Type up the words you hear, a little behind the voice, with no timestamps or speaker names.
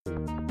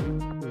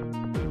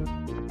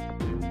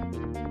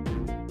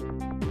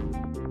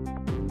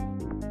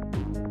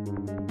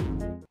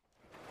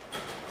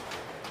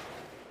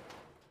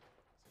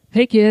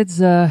Hey kids,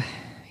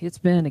 it's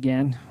Ben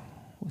again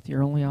with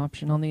your only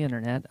option on the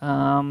internet.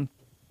 I'm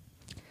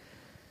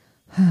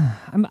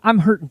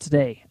hurting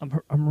today.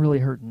 I'm really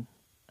hurting.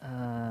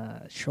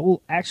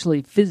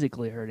 Actually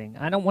physically hurting.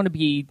 I don't want to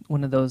be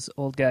one of those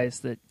old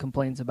guys that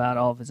complains about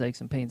all of his aches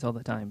and pains all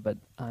the time, but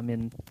I'm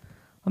in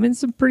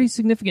some pretty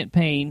significant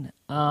pain.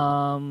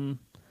 Well,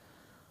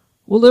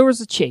 there was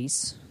a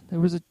chase. There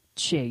was a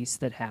chase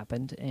that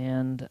happened,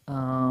 and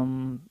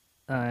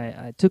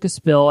I took a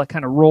spill. I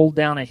kind of rolled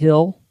down a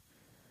hill.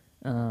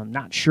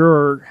 Not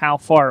sure how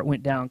far it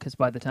went down because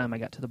by the time I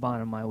got to the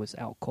bottom, I was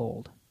out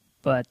cold.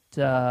 But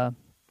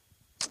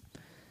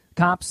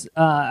cops,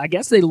 I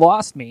guess they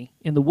lost me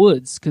in the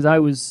woods because I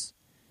was,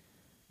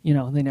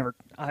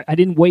 I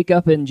didn't wake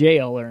up in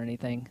jail or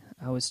anything.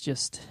 I was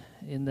just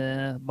in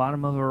the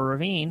bottom of a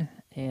ravine,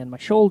 and my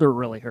shoulder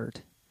really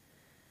hurt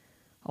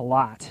a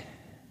lot.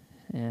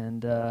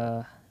 And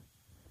I'm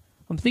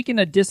thinking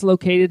I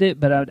dislocated it,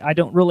 but I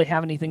don't really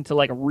have anything to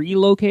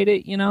relocate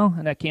it,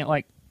 and I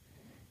can't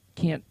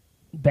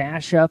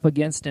bash up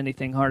against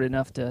anything hard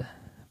enough to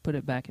put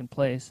it back in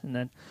place. And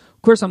then,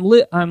 of course, I'm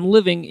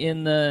living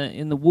in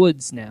the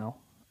woods now,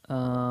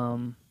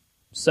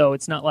 so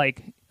it's not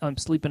like I'm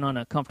sleeping on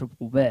a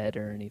comfortable bed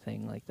or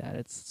anything like that.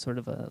 It's sort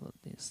of a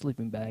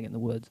sleeping bag in the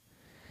woods.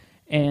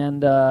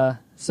 And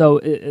so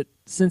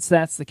since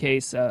that's the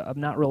case, I'm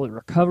not really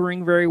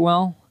recovering very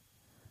well.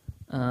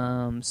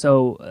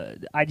 So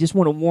I just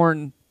want to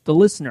warn the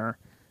listener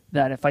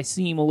that if I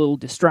seem a little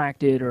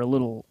distracted or a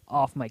little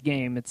off my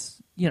game,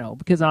 it's,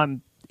 because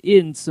I'm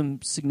in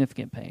some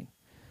significant pain.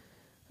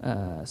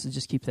 So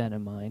just keep that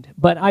in mind.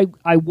 But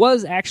I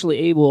was actually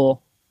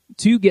able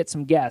to get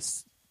some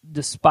guests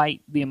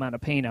despite the amount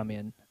of pain I'm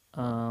in.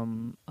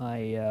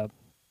 I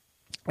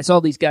saw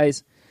these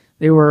guys.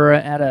 They were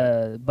at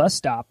a bus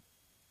stop,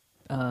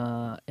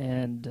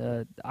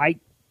 and I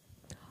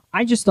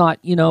just thought,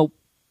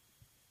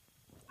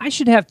 I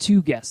should have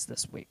 2 guests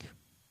this week.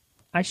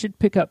 I should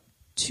pick up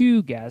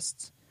 2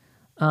 guests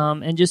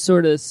and just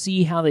sort of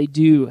see how they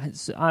do.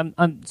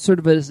 I'm sort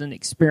of as an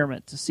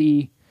experiment to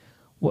see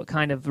what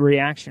kind of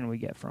reaction we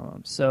get from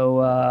them. So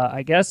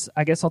I guess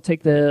I'll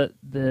take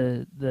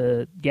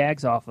the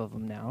gags off of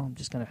them now. I'm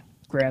just gonna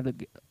grab the.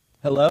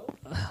 Hello.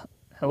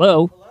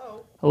 Hello.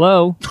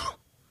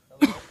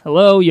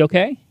 You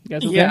okay? You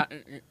guys okay? Yeah.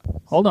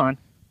 Hold on.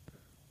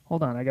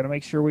 I got to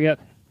make sure we got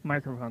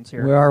microphones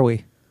here. Where are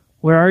we?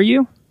 Where are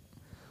you?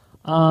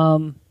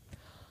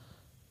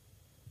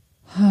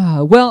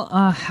 Well,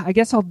 I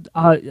guess I'll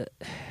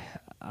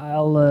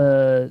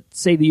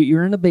say that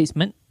you're in a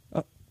basement.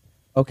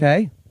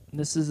 Okay.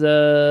 This is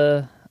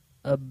a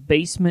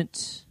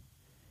basement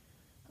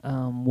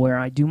where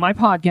I do my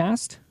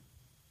podcast.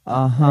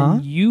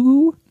 And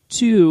you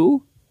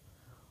two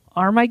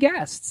are my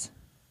guests.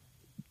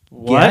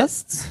 What?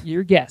 Guests?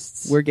 You're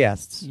guests. We're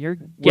guests. You're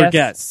guests. We're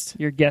guests.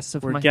 You're guests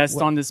of We're my guests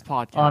on this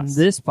podcast. On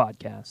this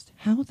podcast.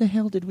 How the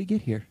hell did we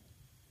get here?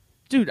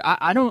 Dude,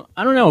 I don't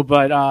know,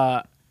 but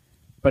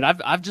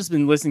I've just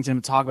been listening to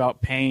him talk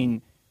about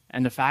pain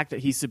and the fact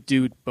that he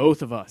subdued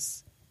both of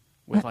us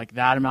with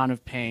that amount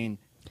of pain.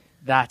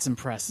 That's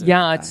impressive.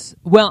 Yeah, it's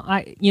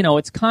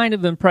kind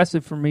of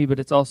impressive for me, but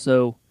it's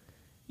also,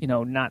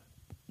 not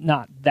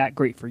that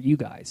great for you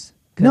guys.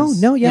 No,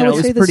 yeah, I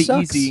would say it's this pretty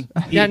sucks. easy.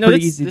 Yeah, no,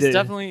 pretty this easy to,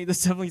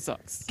 definitely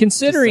sucks.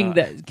 considering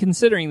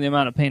the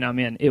amount of pain I'm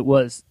in, it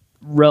was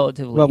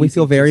relatively. Well, we easy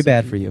feel very to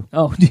bad subdue. for you.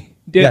 Oh,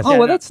 Yes. well, Yeah,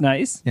 no. that's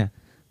nice. Yeah.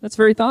 That's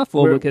very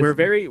thoughtful. Because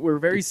We're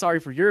very sorry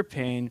for your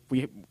pain.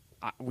 We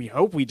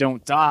hope we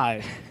don't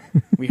die.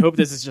 We hope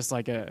this is just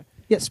like a.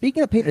 Yeah.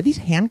 Speaking of pain, are these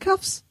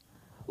handcuffs?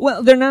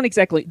 well, they're not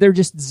exactly. They're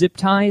just zip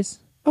ties.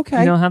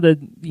 Okay. You know how they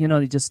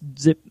just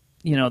zip.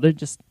 They're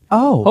just.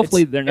 Oh.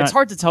 Hopefully they're not. It's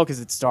hard to tell because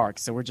it's dark,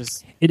 so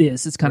It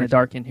is. It's kind of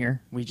dark in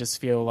here. we just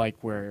feel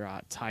like we're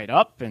tied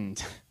up,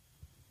 and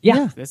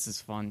Yeah. this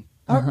is fun.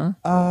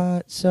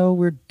 So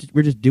we're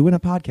just doing a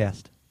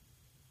podcast.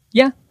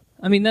 Yeah.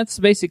 I mean, that's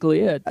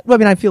basically it. Well, I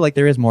mean, I feel like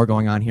there is more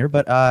going on here,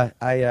 but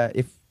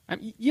if I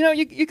mean,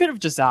 you could have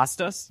just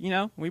asked us.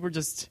 We were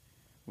just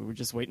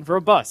waiting for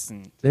a bus,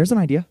 and there's an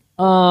idea.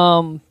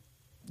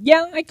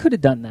 Yeah, I could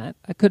have done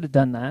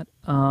that.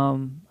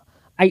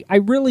 I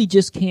really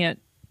just can't.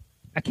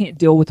 I can't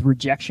deal with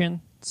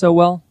rejection so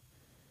well.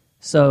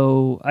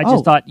 So I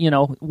just thought,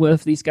 what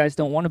if these guys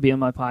don't want to be on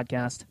my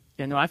podcast?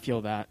 yeah, no, I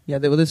feel that. Yeah.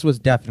 Well, this was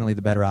definitely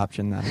the better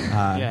option. Then.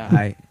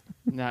 Yeah.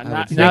 Now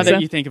would say that so.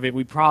 you think of it,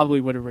 we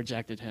probably would have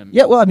rejected him.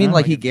 Yeah. Well, I mean, Oh,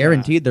 like he yeah.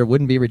 guaranteed there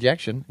wouldn't be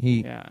rejection.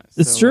 Yeah,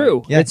 It's so,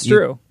 true. yeah, It's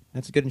true.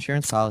 That's a good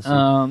insurance policy.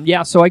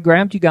 Yeah, so I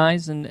grabbed you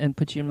guys and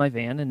put you in my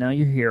van, and now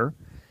you're here.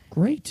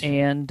 Great.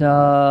 And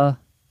I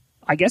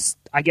guess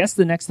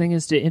the next thing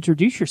is to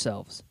introduce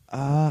yourselves.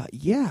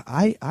 Yeah,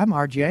 I'm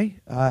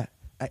RJ.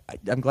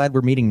 I'm glad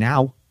we're meeting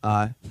now.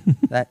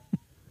 That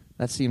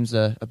seems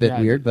a bit Yeah,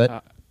 weird,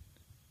 but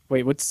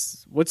wait,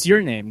 what's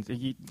your name?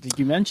 Did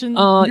you mention?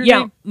 Your Yeah,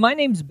 name? my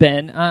name's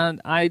Ben.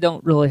 I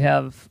don't really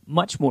have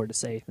much more to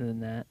say than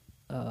that.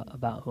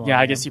 about who. Yeah,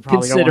 I I guess am. you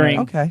probably don't considering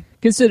wanna- Okay.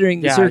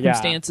 considering the Yeah, yeah.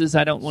 circumstances.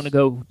 I don't want to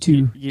go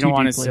too. You too don't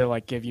want us deeply. to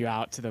like give you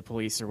out to the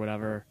police or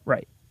whatever.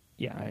 Right.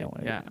 Yeah, I Right? don't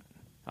want to.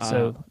 Yeah.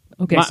 So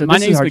okay, my- so my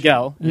this is name's RJ.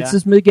 Miguel, This yeah.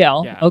 is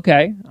Miguel. Yeah.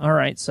 Okay, all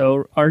right.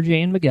 So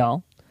RJ and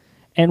Miguel,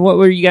 and what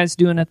were you guys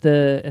doing at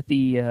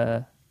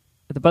the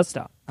bus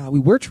stop? We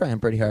were trying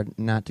pretty hard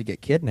not to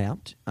get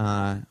kidnapped.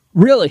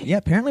 Really? Yeah,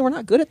 apparently we're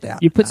not good at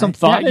that. You put some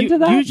thought Yeah, into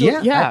that. usually-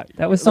 Yeah, yeah.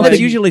 That was Well, something.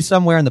 that's usually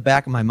somewhere in the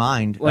back of my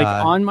mind. Like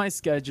on my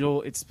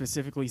schedule, it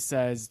specifically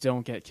says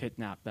don't get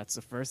kidnapped. That's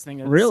the first thing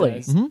that Really?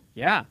 it says. Mhm.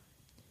 Yeah.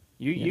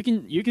 You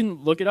can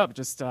look it up.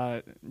 Just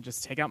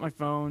take out my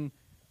phone,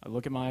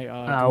 look at my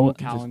Google just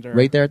calendar.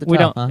 right there at the we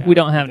top. don't Huh? we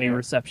don't have any There.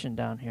 reception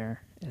down here.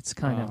 It's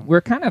kind of Oh.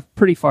 we're kind of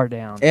pretty far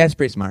down. Yeah, it's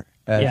pretty smart.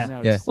 Yeah. No,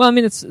 yeah. just- Well, I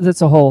mean,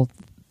 that's a whole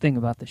thing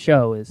about the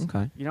show is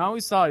Okay. You know, I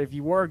always thought if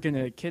you were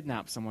gonna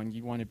kidnap someone,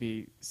 you want to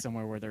be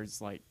somewhere where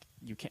there's like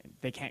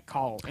they can't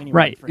call anyone.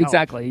 right. for help.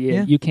 Exactly.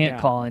 Yeah. You can't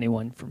Yeah. call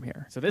anyone from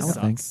here. So this I would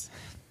think. sucks.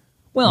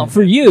 Well,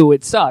 for you,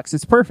 it sucks.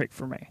 It's perfect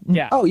for me.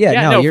 Yeah. Oh, yeah,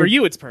 no, No, you're for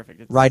you, it's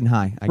perfect. It's, Riding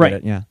high. I Right.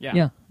 get it. Yeah.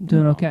 Yeah. I'm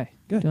doing Oh, okay.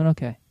 good. Doing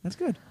okay. That's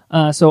good.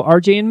 So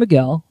RJ and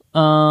Miguel,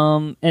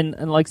 and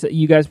like I said,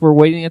 you guys were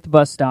waiting at the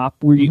bus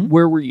stop. Were you? Mhm.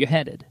 Where were you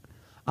headed?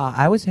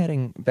 I was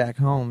heading back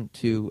home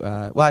to.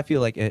 Well, I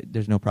feel like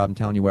there's no problem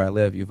telling you where I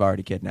live. You've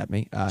already kidnapped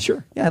me.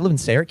 Sure. Yeah, I live in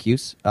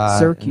Syracuse.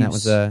 Syracuse. And that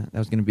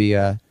was going to be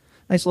a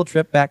nice little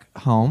trip back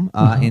home.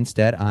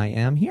 Instead, I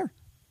am here.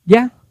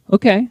 Yeah.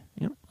 Okay.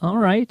 Yep. All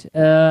right.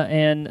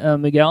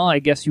 And Miguel, I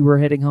guess you were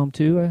heading home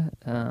too.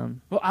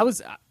 Well, I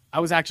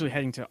was actually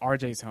heading to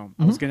RJ's home.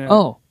 I was gonna.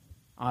 Oh.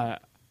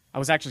 I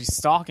was actually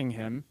stalking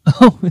him.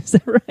 Oh, is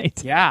that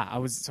right? Yeah, I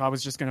was. So I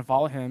was just gonna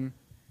follow him.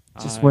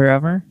 Just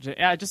wherever.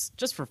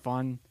 Just for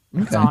fun.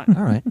 Okay. It's not.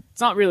 All right.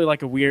 It's not really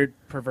like a weird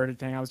perverted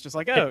thing. I was just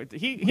like, oh,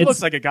 he It's-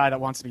 looks like a guy that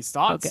wants to be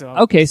stalked. Okay. So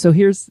Okay. So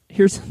here's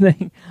the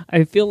thing.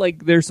 I feel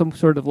like there's some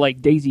sort of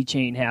like daisy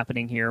chain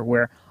happening here,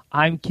 where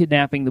I'm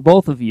kidnapping the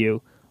both of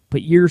you,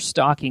 but you're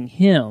stalking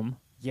him.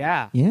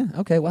 yeah. Yeah.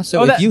 Okay. Well, so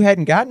Oh, if that- you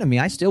hadn't gotten to me,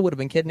 I still would have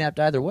been kidnapped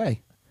either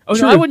way. Oh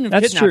True. no, I wouldn't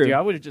have That's kidnapped true. you.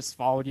 I would have just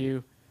followed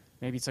you.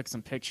 Maybe took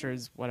some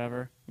pictures,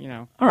 whatever. You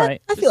know, All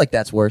right. I feel like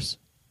that's worse.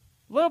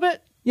 a little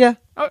bit. Yeah.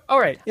 Oh, all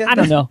right. Yeah. I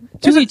don't know.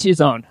 To each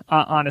his own.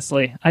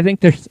 Honestly, I think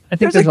there's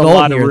There's a a goal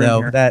lot of here, room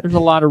though, here. that- There's a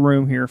lot of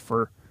room here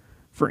for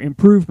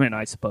improvement,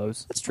 I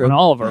suppose. That's true. On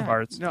all of our Yeah.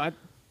 parts. No,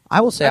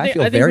 I will say I, think,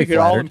 feel I think very we could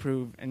all flattered.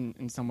 improve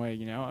in some way.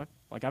 You know,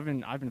 like I've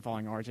been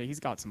following RJ. He's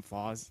got some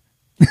flaws.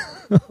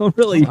 Oh,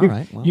 really? All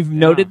right, well, You've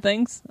noted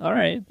things? All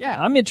right.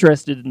 Yeah. I'm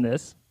interested in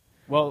this.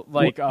 Well,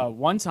 like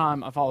one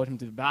time I followed him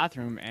to the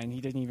bathroom and he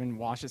didn't even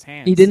wash his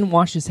hands. He didn't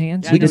wash his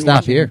hands? Yeah, We I can didn't stop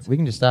wash here. hands. We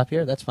can just stop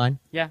here. That's fine.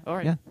 Yeah. All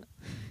right. Yeah.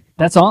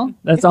 That's all?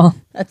 That's all?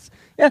 That's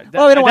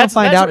well, we don't want to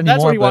find out That's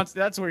anymore. where he but wants.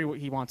 That's where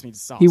he wants me to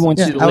stop. He So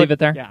wants Yeah, you to I leave would- it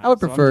there? Yeah. I would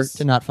so I'm prefer just-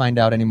 to not find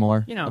out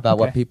anymore You know, about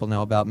what okay. people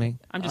know about me.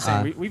 I'm just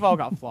saying we've all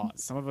got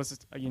flaws. Some of us,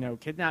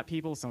 kidnap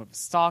people. Some of us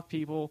stalk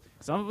people.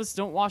 Some of us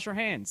don't wash our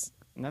hands,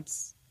 and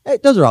that's Hey,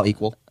 those are all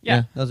equal.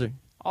 Yeah. Those are.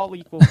 all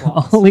equal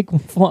flaws. All equal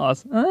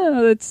flaws.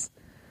 That's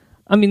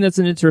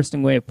an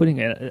interesting way of putting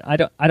it. I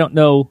don't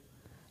know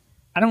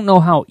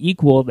how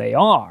equal they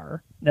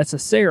are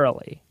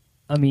necessarily.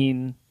 I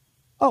mean,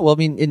 Oh well, I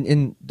mean,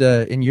 in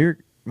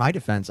my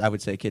defense, I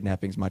would say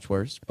kidnapping's much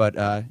worse. But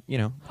than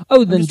just trying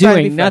to be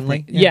doing friendly,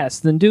 nothing. yeah. Yes,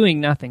 than doing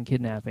nothing.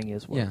 Kidnapping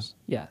is worse.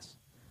 Yes,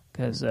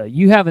 because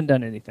you haven't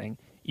done anything.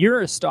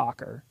 You're a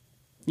stalker,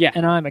 Yeah.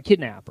 and I'm a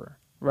kidnapper.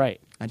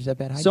 Right. I just have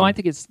bad hygiene. So I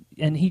think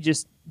and he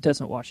just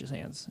doesn't wash his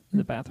hands in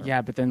the bathroom.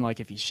 Yeah, but then like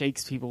if he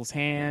shakes people's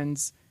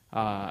hands,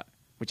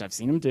 which I've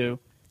seen him do,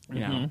 you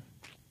know,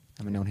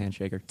 I'm a known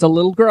handshaker. It's a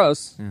little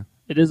gross. Yeah.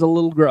 It is a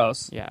little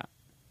gross. yeah,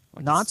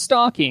 like Not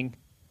stalking,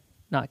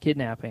 not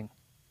kidnapping,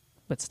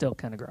 but still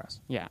kind of gross.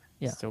 yeah,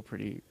 Yeah. still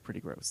pretty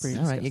gross. Pretty-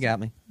 All right, you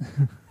got me.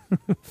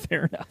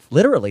 Fair enough.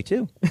 Literally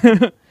too.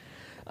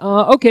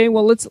 Okay,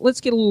 well let's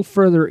get a little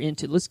further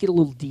into. Let's get a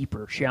little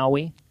deeper, shall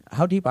we?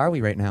 How deep are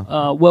we right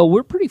now? Well,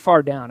 we're pretty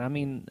far down. I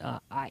mean,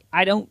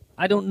 I don't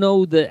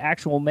know the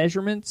actual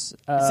measurements.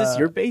 Is this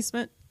your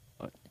basement?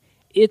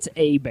 It's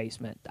a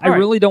basement. I All right.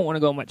 really don't want to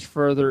go much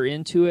further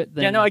into it.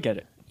 Than, Yeah, no, I get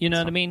it. You know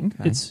what I mean?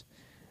 Okay. It's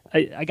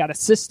I got a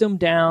system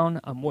down.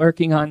 I'm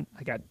working on.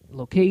 I got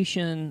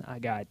location. I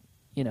got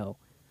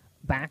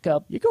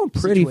backup. You're going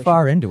pretty situation.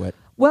 far into it.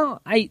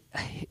 Well,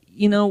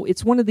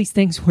 it's one of these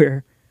things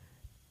where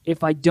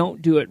if I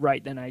don't do it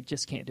right, then I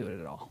just can't do it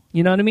at all.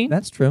 You know what I mean?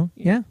 That's true.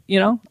 Yeah.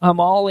 I'm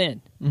all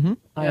in. Mm-hmm.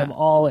 I Yeah. am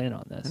all in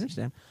on I this.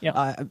 understand.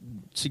 Yeah.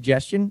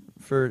 Suggestion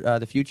for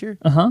the future: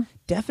 Uh-huh.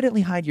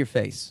 definitely hide your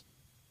face.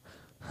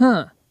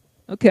 Huh.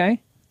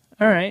 Okay.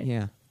 All right.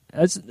 Yeah.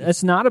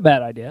 That's not a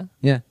bad idea.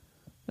 Yeah.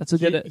 That's a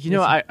good. You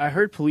know, I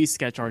heard police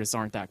sketch artists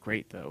aren't that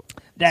great though.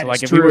 That so like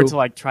is if true. we were to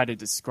like try to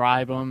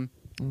describe them,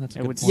 Well, that's a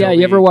It good would point. Yeah, So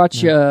you ever we-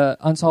 watch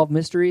Unsolved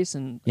Mysteries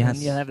and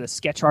Yes. you have the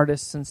sketch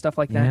artists and stuff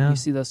like that? Yeah. You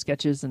see those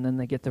sketches and then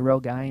they get the real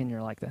guy and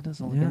you're like, that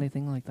doesn't look Yeah.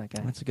 anything like that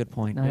guy. That's a good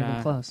point. Not Yeah.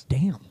 even close.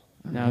 Damn.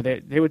 no,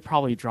 they would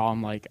probably draw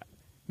them like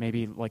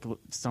maybe like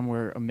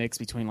somewhere a mix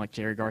between like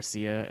Jerry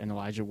Garcia and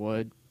Elijah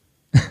Wood.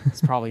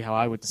 It's probably how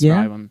I would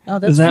describe him. Oh,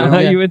 that's Is that true. how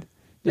Yeah. you would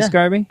Yeah.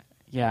 describe me?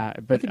 Yeah, I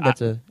but think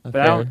that's a but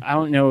fair. I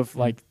don't know if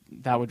like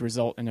that would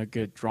result in a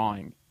good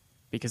drawing,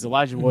 because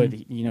Elijah Wood,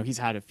 he's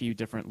had a few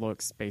different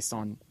looks based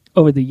on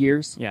Over the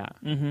years? yeah.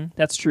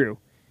 That's true.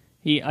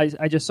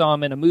 I just saw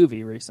him in a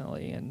movie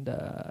recently, and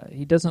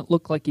he doesn't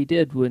look like he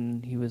did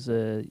when he was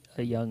a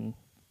young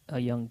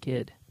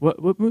kid.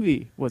 What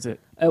movie was it?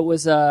 It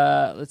was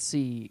let's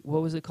see,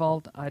 what was it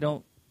called? I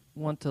don't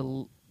want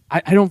to.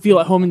 I don't feel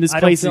at home in this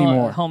I place don't feel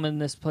anymore. at home in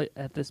this place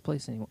at this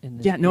place anymore.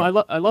 Yeah, no,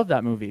 I love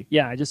that movie.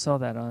 Yeah, I just saw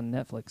that on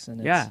Netflix, and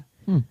it's, Yeah.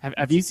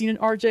 Have you seen it,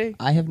 RJ?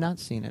 I have not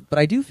seen it, but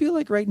I do feel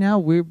like right now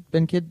we've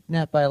been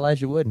kidnapped by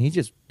Elijah Wood, and he's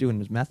just doing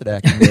his method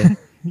acting to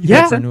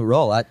Yeah. for a new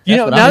role. You That's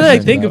know, what now I'm that I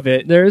excited think about. of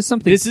it, there is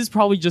something. this is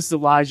probably just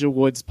Elijah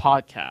Wood's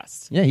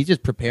podcast. Yeah, he's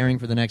just preparing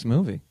for the next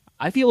movie.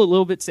 I feel a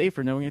little bit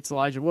safer knowing it's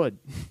Elijah Wood.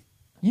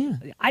 Yeah.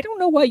 I don't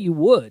know why you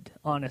would,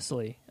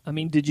 honestly. I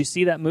mean, did you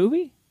see that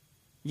movie?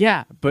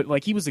 Yeah, but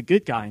like he was a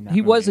good guy in that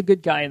He movie. was a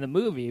good guy in the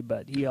movie,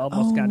 but he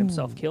almost got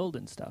himself killed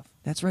and stuff.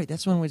 That's right.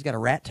 That's when he's got a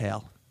rat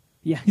tail.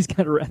 Yeah, he's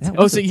got a rat.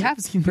 Oh, so you have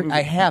seen the movie.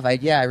 I have. I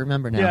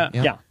remember now.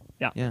 Yeah.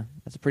 Yeah.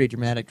 That's a pretty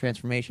dramatic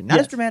transformation. Not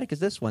Yes. as dramatic as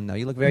this one, though.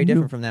 You look very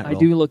different from that I role.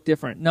 do look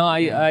different. No,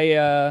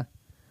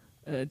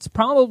 it's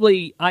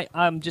probably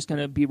I'm just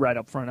going to be right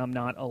up front. I'm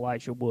not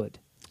Elijah Wood.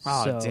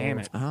 Oh, So- damn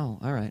it. Oh,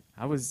 all right.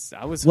 I was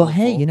Well,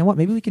 hey, hopeful. you know what?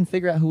 Maybe we can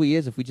figure out who he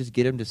is if we just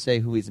get him to say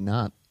who he's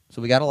not.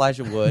 So we got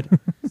Elijah Wood,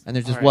 and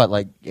there's just All right.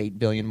 like 8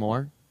 billion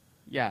more?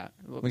 Yeah.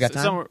 We got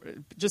time? somewhere-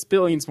 just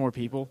billions more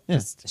people. Yeah.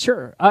 Just,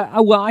 Sure.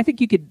 Well, I think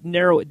you could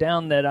narrow it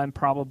down that I'm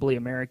probably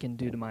American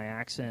due to my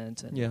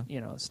accent and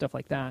Yeah. stuff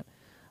like that.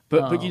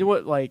 but you know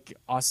what? Like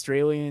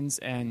Australians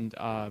and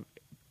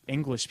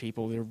English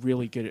people, they're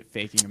really good at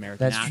faking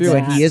American That's accents. true,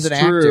 and he is an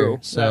That's true.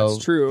 actor. So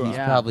That's true. he's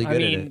Yeah. probably I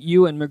good mean, at it.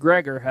 Ewan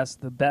McGregor has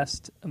the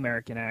best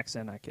American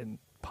accent I can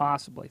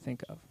possibly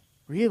think of.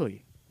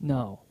 Really?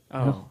 No.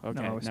 Oh, no,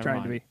 okay, No, I was never trying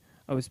mind. to be.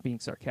 I was being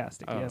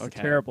sarcastic. Oh, He has okay.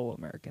 a terrible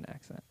American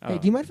accent. Hey,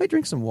 do you mind if I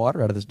drink some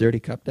water out of this dirty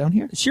cup down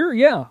here? Sure,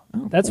 yeah.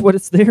 Oh, That's cool. what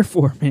it's there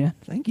for, man.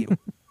 Thank you.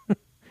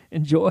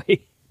 Enjoy.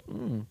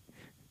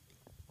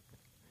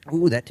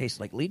 Ooh, that tastes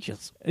like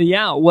leeches.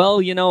 Yeah, well,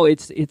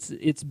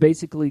 it's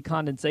basically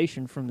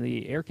condensation from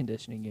the air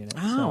conditioning unit.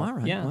 Oh, so, all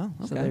right. Yeah, Well,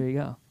 so okay. there you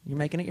go. You're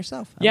making it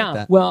yourself. I Yeah, like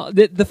that. well,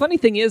 the funny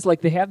thing is,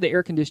 like, they have the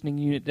air conditioning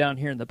unit down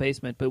here in the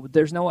basement, but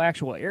there's no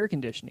actual air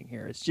conditioning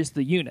here. It's just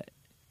the unit.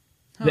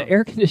 Huh. The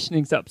air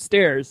conditioning's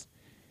upstairs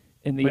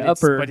in the but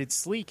upper, but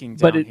it's leaking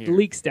down but it here.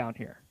 leaks down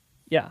here.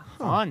 Yeah,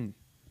 Fun.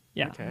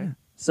 yeah. Okay.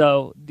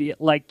 So,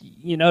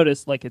 you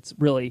notice, like, it's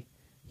really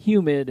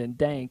humid and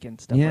dank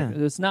and stuff Yeah. like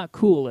that. It's not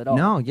cool at all.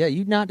 No, yeah,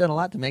 you've not done a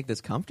lot to make this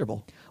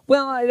comfortable.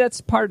 Well, that's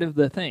part of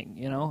the thing,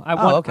 I Oh,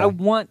 want okay. I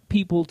want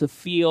people to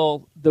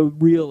feel the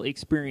real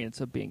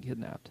experience of being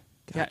kidnapped.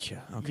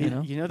 Gotcha. Yeah, Okay.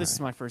 You know, this is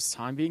my first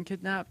time being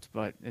kidnapped,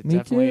 but it Me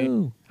definitely.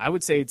 too. I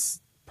would say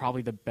it's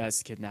probably the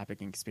best kidnapping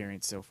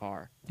experience so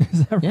far.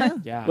 Is that right? Yeah.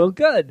 Yeah. Well,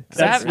 good.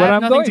 'Cause I That's have, what I have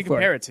I'm nothing going to for.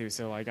 compare it to,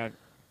 so like I'm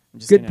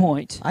just Good gonna-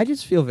 point. I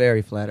just feel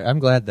very flattered. I'm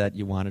glad that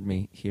you wanted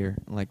me here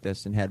like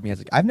this and had me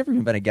as I've never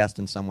even been a guest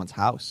in someone's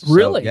house. So,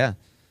 Really? yeah.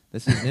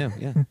 This is new.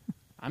 Yeah.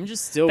 I'm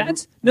just still.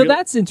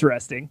 That's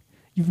interesting.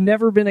 You've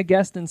never been a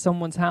guest in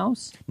someone's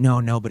house? No,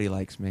 nobody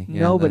likes me.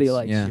 Yeah, Nobody that's-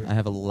 likes yeah, you. I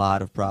have a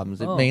lot of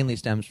problems. It Oh. mainly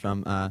stems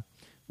from,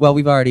 well,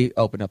 we've already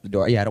opened up the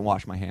door. Yeah, I don't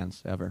wash my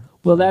hands ever.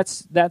 Well,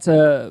 that's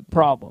a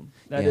problem.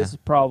 That is Yeah.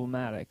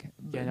 problematic.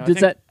 Yeah, no, I Does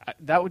think that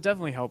that would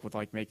definitely help with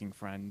like making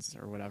friends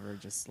or whatever.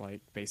 Just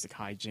like basic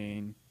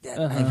hygiene.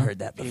 I've heard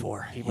that Pe-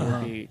 before. People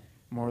would be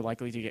more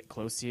likely to get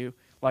close to you.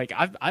 Like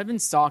I've been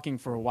stalking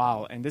for a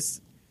while, and this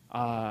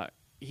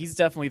he's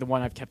definitely the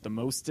one I've kept the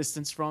most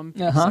distance from.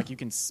 It's Uh-huh. like you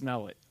can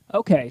smell it.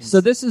 Okay,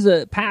 so this is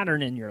a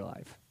pattern in your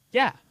life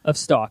Yeah, of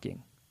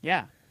stalking.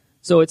 yeah.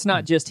 So it's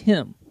not just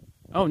him,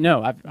 Oh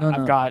no, I've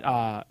no.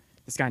 got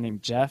this guy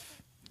named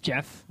Jeff.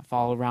 Jeff. I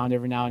follow around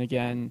every now and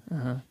again.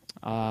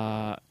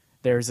 Uh-huh.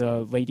 There's a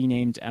lady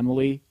named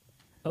Emily.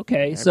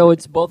 Okay, so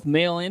it's both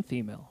male and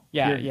female.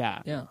 Yeah, Period.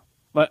 yeah. Yeah.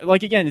 But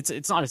like again,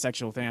 it's not a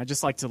sexual thing. I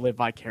just like to live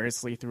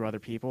vicariously through other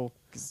people.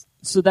 'Cause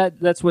So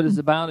that's what it's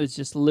about, is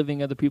just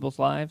living other people's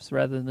lives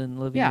rather than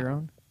living Yeah. your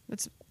own?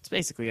 that's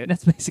basically it.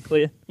 That's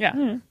basically it.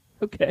 Yeah.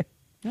 Okay.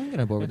 I'm going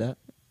to board with that.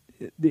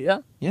 Yeah.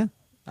 Yeah.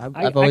 I've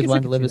I always guess I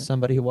wanted could to live see with that.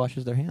 somebody who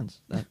washes their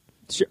hands.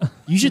 Sure.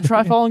 You should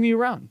try following me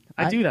around.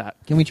 I I- do that.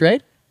 Can we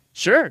trade?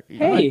 Sure.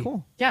 Hey.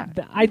 cool. Yeah.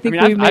 I think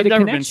mean, we I've, made I've a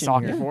never been connection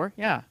stalking here. before.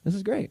 Yeah. This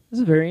is great. This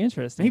is very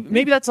interesting.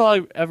 Maybe that's all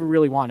I ever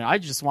really wanted. I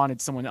just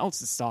wanted someone else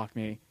to stalk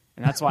me,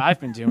 and that's why I've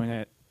been doing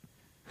it.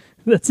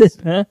 That's it,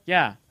 huh?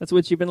 Yeah. That's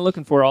what you've been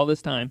looking for all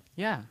this time.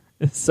 Yeah.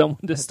 Is someone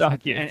to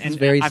stalk you. And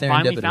very I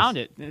finally serendipitous. found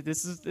it.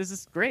 This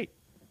is great.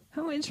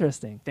 How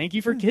interesting. Thank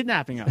you for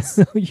kidnapping us.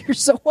 You're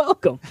so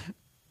welcome.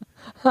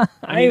 I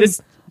mean,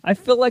 I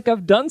feel like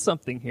I've done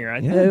something here. I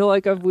Yeah. feel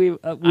like we've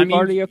I mean,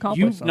 already accomplished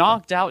you've something.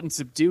 knocked out and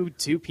subdued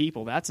 2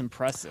 people. That's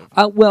impressive.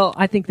 Well,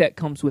 I think that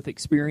comes with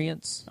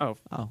experience. Oh,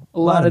 Oh, A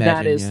lot of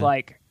that imagine, is yeah.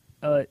 like,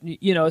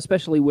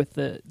 especially with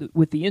the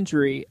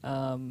injury.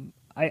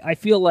 I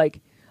feel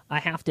like I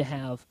have to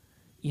have,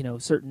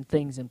 certain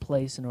things in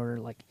place in order,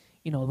 like,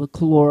 the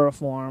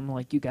chloroform,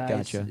 like you guys.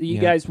 Gotcha. You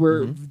Yeah. guys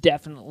were Mhm.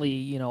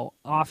 definitely,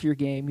 off your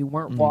game. You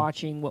weren't Mhm.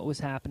 watching what was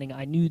happening.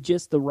 I knew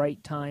just the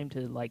right time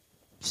to, like,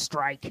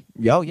 strike.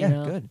 Oh, yeah, You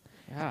know? good.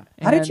 Yeah.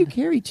 How did you And-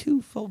 carry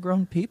 2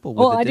 full-grown people with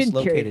Well, a I didn't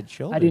carry. dislocated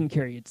shoulder? I didn't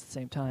carry it at the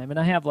same time, and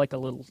I have like a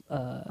little.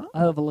 I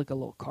have like a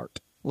little cart.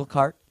 Little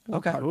cart. Little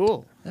Okay, cart.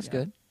 Cool. that's Yeah.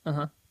 good.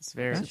 It's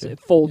very It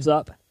folds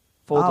up,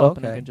 and I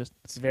okay. can just.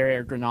 it's very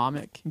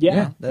ergonomic,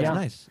 Yeah, that's yeah.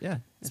 nice. Yeah.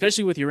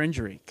 especially with your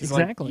injury. 'Cause,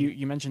 Exactly. Like,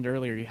 you mentioned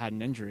earlier you had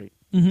an injury.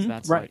 Mhm, So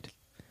that's right. like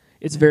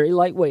It's very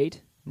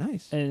lightweight,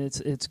 Nice. and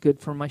it's good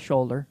for my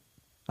shoulder.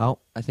 Oh,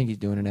 I think he's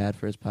doing an ad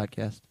for his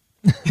podcast.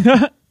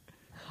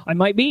 I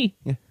might be.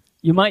 Yeah.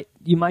 You might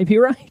be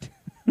right.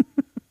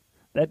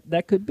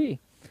 that could be.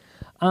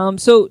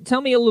 So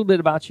tell me a little bit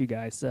about you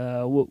guys.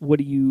 What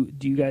do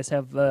you guys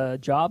have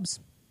jobs?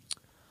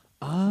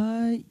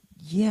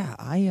 Yeah,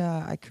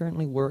 I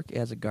currently work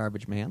as a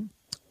garbage man.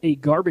 A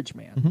garbage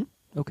man.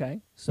 Mhm.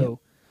 Okay. So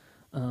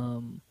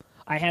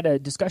I had a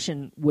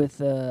discussion with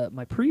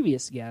my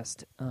previous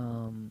guest.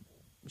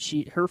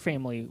 Her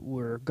family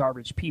were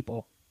garbage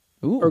people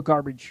Ooh. or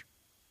garbage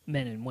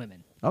men and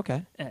women,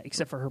 Okay.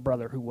 except for her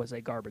brother who was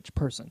a garbage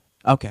person.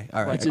 Okay.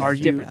 All right. Which is Are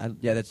you- different.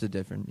 Yeah, that's a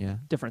different. Yeah.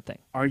 Different thing.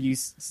 Are you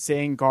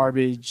saying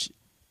garbage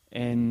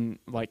in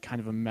like kind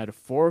of a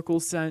metaphorical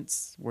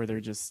sense where they're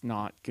just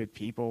not good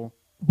people?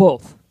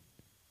 Both.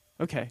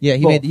 Okay. Yeah,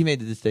 Both. he made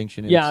the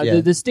distinction. Yeah, It's-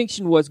 the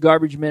distinction was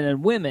garbage men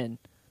and women.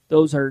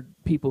 Those are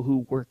people who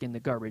work in the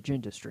garbage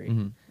industry.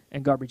 Mhm.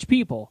 And garbage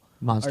people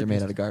Monster are made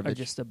just, out of garbage. are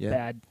just a Yeah.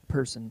 bad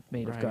person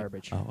made of Right.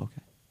 garbage. Oh,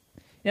 okay.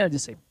 Yeah,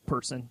 just say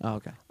person. Oh,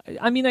 okay.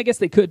 I mean, I guess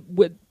they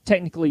would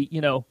technically,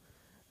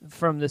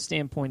 from the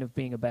standpoint of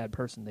being a bad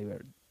person, they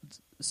were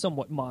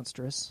somewhat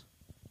monstrous.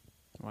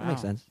 Wow. That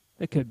makes sense.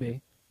 It could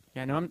be.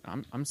 Yeah, no,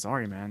 I'm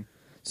sorry, man.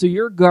 So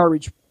you're a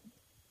garbage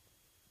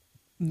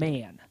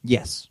man,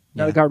 Yes.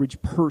 not Yeah. a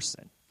garbage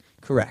person.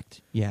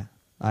 Correct. Yeah.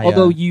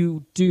 Although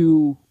you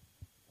do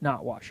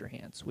not wash your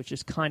hands, which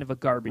is kind of a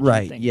garbage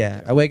Right. thing.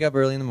 Yeah. I wake up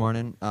early in the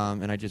morning,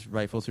 and I just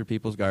rifle through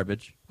people's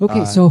garbage.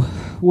 Okay, so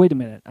wait a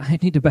minute. I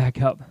need to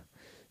back up.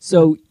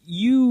 So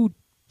you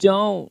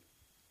don't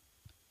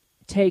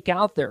take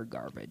out their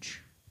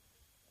garbage.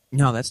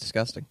 No, that's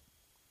disgusting.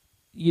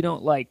 You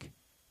don't like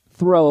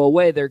throw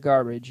away their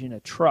garbage in a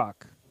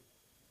truck.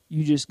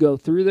 You just go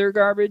through their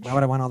garbage. Why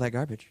would I want all that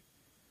garbage?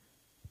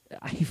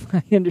 I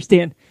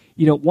understand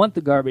you don't want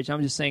the garbage.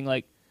 I'm just saying,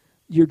 like,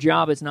 your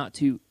job is not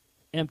to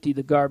empty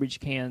the garbage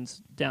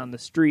cans down the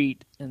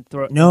street and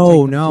throw.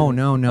 No. take them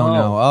to-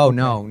 Oh, okay.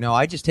 no.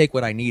 I just take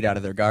what I need out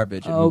of their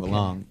garbage and move Okay.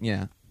 along.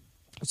 Yeah.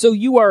 So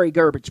you are a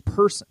garbage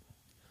person.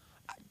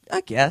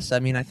 I guess. I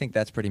mean, I think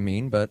that's pretty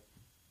mean, but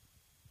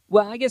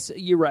Well, I guess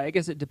you're right. I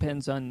guess it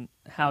depends on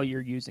how you're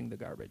using the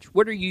garbage.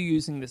 What are you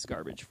using this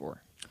garbage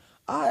for?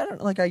 I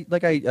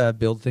don't I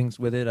build things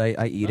with it.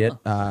 I eat it.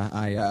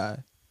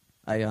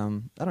 I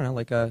don't know,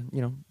 like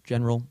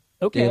general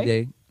Okay.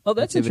 day-to-day Oh,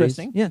 that's activities.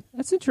 interesting. Yeah.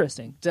 That's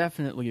interesting.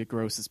 Definitely the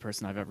grossest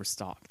person I've ever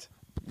stalked.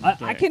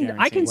 I can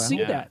Guaranteed. see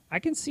Yeah. that. I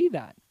can see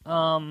that.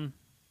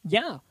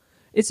 Yeah,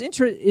 it's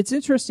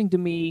interesting to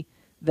me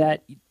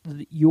that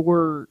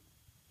your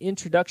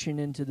introduction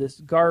into this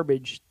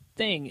garbage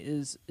thing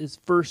is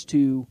first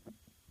to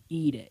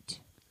eat it.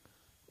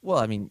 Well,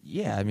 I mean,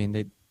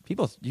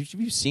 people.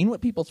 Have you seen what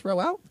people throw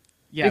out?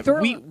 Yeah, They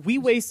throw- we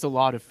waste a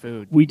lot of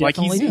food. We like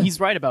definitely do. he's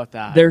right about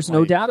that. There's no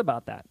Like, doubt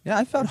about that. Yeah,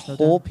 I found There's no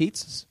whole doubt.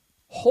 pizzas.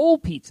 Whole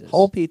pizzas.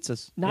 Whole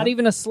pizzas. Not Yep.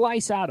 even a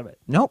slice out of it.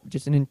 Nope,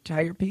 just an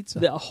entire pizza.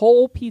 The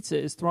whole pizza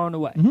is thrown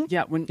away. Mhm.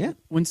 Yeah, Yeah.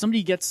 when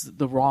somebody gets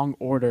the wrong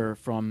order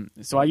from,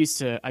 so I used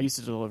to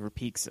deliver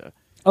pizza.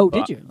 Oh,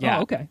 did you? Yeah.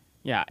 Oh, okay.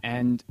 Yeah,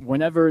 and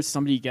whenever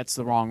somebody gets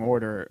the wrong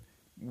order,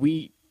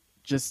 we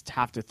just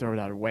have to throw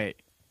that away.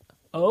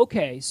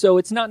 Okay, so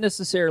it's not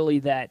necessarily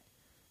that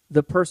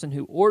the person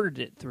who ordered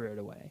it threw it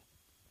away.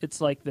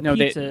 It's like the No,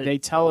 pizza. they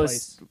tell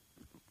place.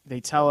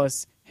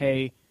 us,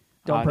 hey,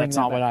 Don't bring that's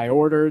that not what back. I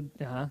ordered,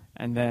 Uh-huh.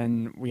 and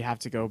then we have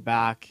to go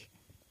back,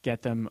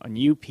 get them a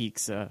new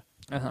pizza,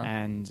 Uh-huh.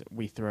 and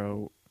we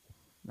throw,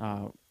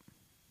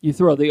 You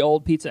throw the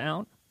old pizza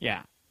out.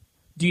 yeah.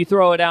 Do you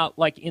throw it out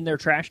like in their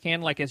trash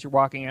can? Like as you're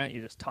walking out,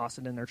 you just toss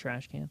it in their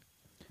trash can.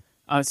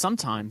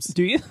 Sometimes.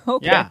 Do you?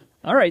 Okay. Yeah.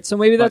 All right. So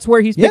maybe that's But-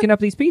 where he's Yeah. picking up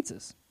these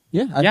pizzas.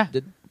 Yeah, Yeah.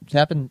 It's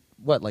happened.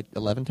 What, like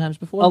 11 times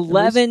before? at least?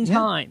 11 Yeah.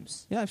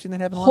 times. Yeah, I've seen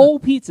that happen. A Whole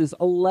lot. pizzas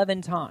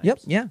 11 times. Yep.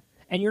 Yeah.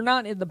 And you're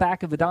not in the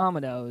back of a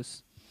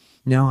Domino's.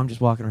 No, I'm just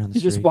walking around the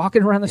You're street. just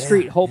walking around the Yeah,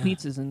 street, whole yeah.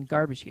 pizzas and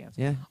garbage cans.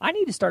 Yeah. I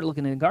need to start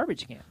looking in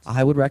garbage cans.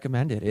 I would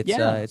recommend it. It's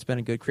Yeah. it's been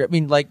a good career. I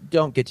mean, like,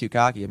 don't get too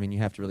cocky. I mean, you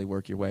have to really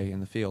work your way in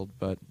the field,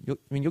 but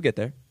you'll get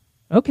there.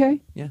 Okay.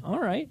 Yeah. All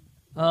right.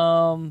 It's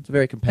a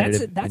very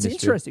competitive. That's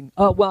industry. interesting.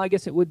 Well, I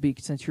guess it would be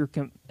since you're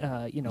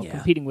Yeah.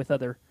 competing with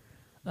other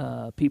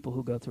people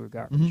who go through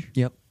garbage. Mhm.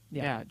 Yep.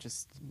 Yeah,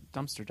 just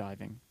dumpster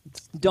diving.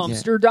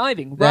 Dumpster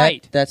diving, That-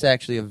 right? That's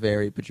actually a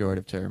very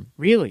pejorative term.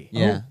 Really?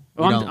 Yeah.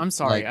 Oh, We I'm don't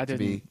sorry, like I to didn't.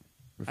 be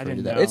refer didn't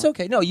to that. know. It's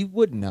okay. No, you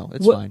wouldn't know.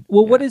 It's What- fine.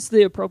 Well, what Yeah. is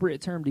the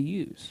appropriate term to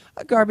use?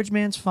 A garbage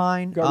man's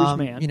fine.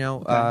 Garbage man. You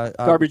know, Okay.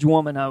 Garbage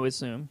woman, I would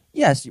assume.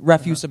 Yes,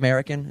 refuse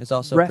American is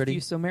also pretty.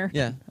 Refuse American.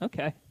 Yeah.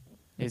 Okay.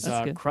 Is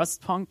That's good.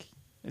 crust punk?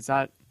 Is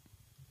that?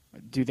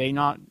 Do they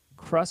not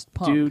Crust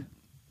punk. do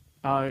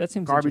That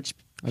seems garbage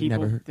I've people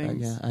never heard.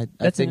 things? Yeah, I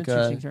That's think an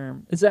interesting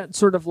term. Is that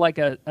sort of like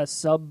a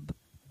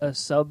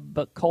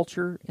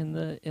subculture in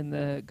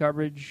the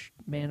garbage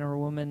man or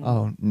woman?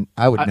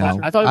 I would I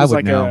know. thought it was would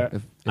like know a.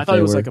 if I thought they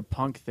it was were- like a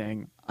punk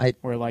thing, I-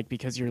 where like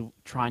because you're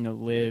trying to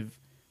live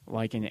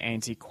like an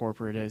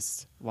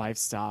anti-corporatist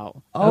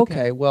lifestyle.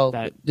 Okay, well,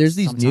 That there's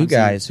these new sometimes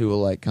guys who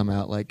will like come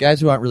out, like guys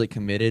who aren't really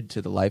committed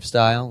to the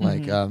lifestyle,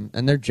 like, Mm-hmm.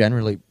 and they're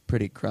generally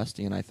pretty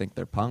crusty, and I think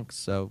they're punks.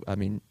 So, I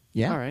mean,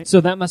 yeah, All right.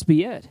 So that must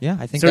be it. yeah,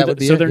 I think so that would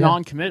be so it, they're yeah.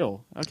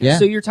 non-committal. Okay. Yeah.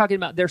 So you're talking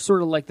about they're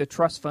sort of like the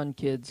trust fund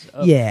kids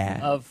of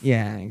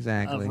yeah,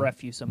 exactly. of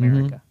Refuse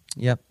America.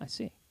 Yep. I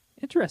see.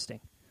 Interesting.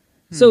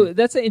 So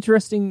that's an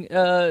interesting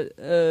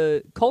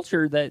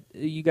culture that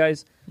you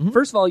guys.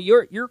 First of all,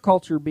 your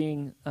culture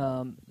being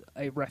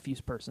a refuse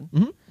person,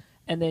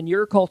 and then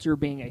your culture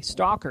being a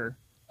stalker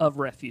of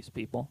refuse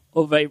people,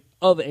 of a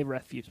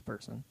refuse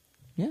person.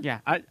 Yeah.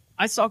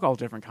 I stalk all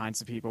different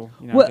kinds of people.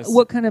 You know, just-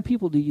 What kind of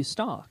people do you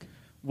stalk?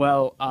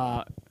 Well,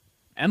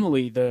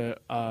 Emily, the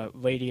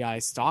lady I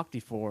stalked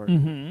before,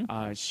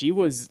 she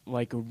was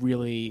like a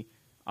really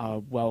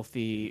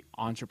wealthy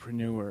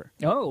entrepreneur.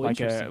 Oh,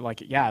 like interesting.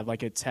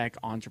 like a tech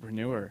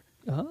entrepreneur.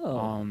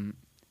 Oh,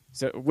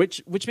 So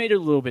which made it a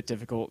little bit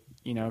difficult,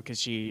 you know, because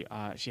she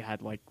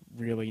had like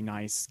really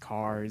nice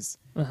cars.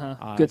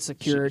 good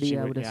security, she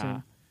I would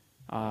yeah.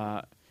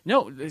 assume.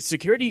 No, the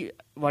security.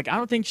 Like I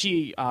don't think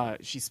she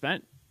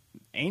spent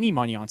any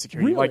money on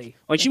security. Really?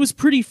 Like she was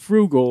pretty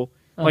frugal.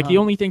 Like the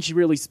Uh-huh. only thing she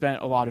really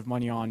spent a lot of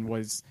money on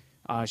was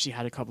she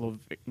had a couple of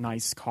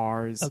nice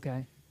cars.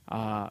 Okay.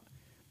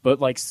 But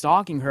like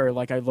stalking her,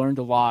 like I learned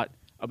a lot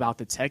about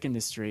the tech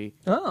industry.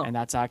 Oh. And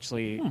that's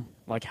actually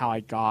like how I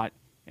got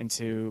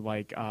into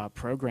like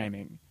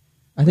programming.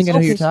 I think I know who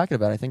Okay. you're talking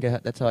about. I think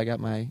that's how I got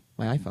my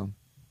iPhone.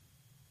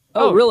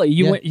 Oh, really?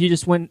 You yeah. went? You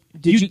just went?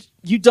 Did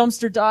You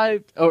dumpster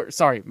dived? Oh,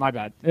 sorry, my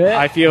bad. Yeah.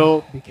 I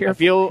feel Be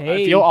careful. I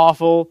Hey. feel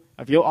awful.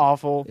 I feel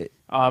awful.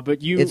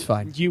 But you, it's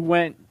fine. You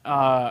went.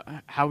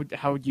 How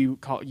would you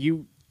call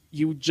you?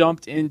 You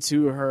jumped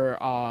into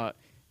her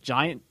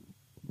giant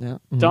Yeah.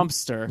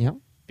 dumpster Yep.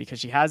 because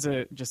she has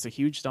just a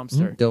huge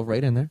dumpster. Dove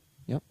right in there.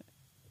 Yep.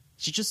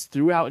 She just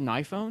threw out an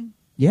iPhone.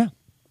 Yeah.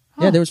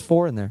 Huh. Yeah, there was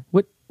 4 in there.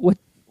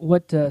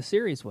 what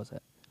series was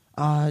it?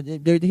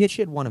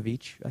 She had one of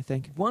each, I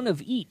think. One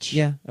of each.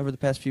 Yeah, over the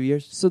past few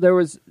years. So there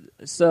was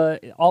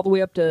all the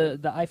way up to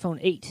the iPhone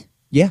 8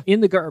 Yeah. in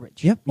the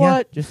garbage. Yep.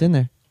 What? Yeah, just in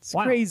there. It's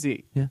Wow.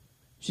 crazy. Yeah.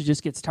 She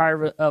just gets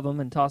tired of them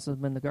and tosses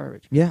them in the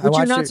garbage. Yeah, I which you're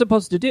watched not her-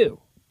 supposed to do.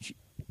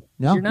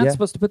 No. You're not yeah.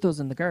 supposed to put those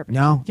in the garbage.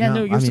 No. Yeah,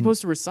 no, I you're mean,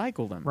 supposed to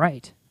recycle them.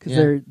 Right? Because yeah.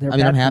 they're. I mean,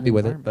 bad I'm for happy the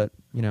with it, environment.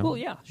 but you know. Well,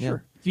 yeah,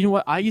 sure. You know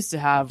what? I used to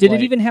have. Did like,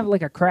 it even have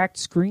like a cracked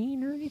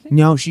screen or anything?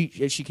 No, she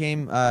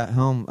came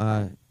home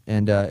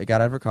and got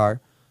out of her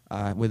car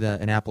with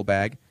an apple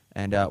bag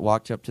and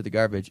walked up to the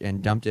garbage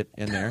and dumped it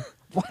in there.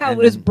 Wow, And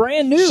it was then-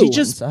 brand new. She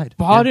just Inside.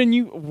 bought Yeah. a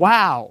new.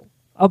 Wow.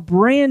 a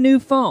brand new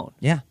phone.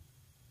 Yeah,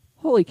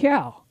 Holy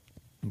cow!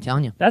 I'm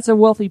telling you. That's a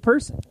wealthy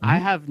person. I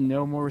have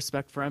no more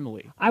respect for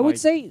Emily. I would Like,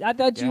 say I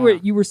thought yeah.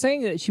 you were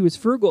saying that she was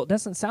frugal. It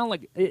doesn't sound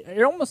like it.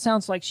 It almost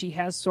sounds like she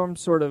has some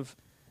sort of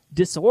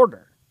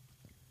disorder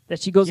that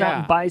she goes out Yeah.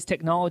 and buys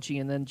technology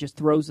and then just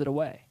throws it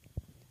away.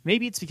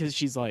 maybe it's because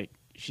she's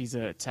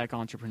a tech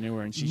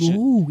entrepreneur and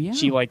Ooh, yeah.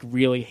 she like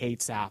really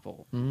hates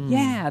Apple.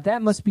 Yeah,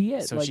 that must be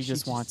it. So Like, she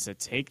just wants to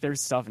take their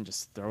stuff and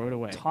just throw it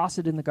away. toss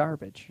it in the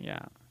garbage. Yeah.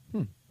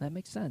 That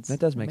makes sense. That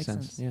does make makes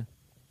sense. Yeah.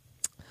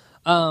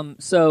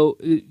 So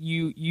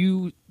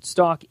you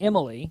stalk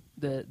Emily,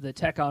 the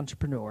tech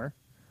entrepreneur.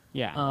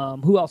 Yeah.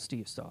 Who else do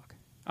you stalk?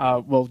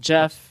 Well,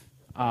 Jeff,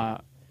 I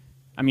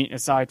mean,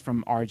 aside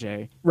from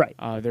RJ, Right.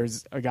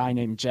 there's a guy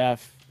named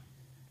Jeff,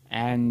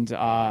 and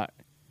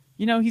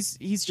you know,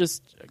 he's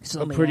just So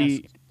a let me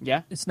pretty ask.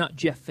 yeah. It's not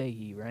Jeff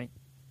Fahey, right?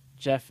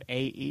 Jeff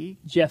A.E.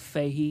 Jeff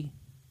Fahey,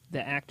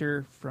 the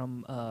actor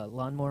from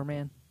Lawnmower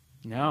Man.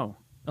 No,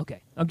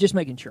 Okay, I'm just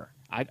making sure.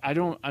 I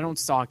don't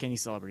stalk any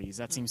celebrities.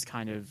 That seems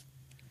kind of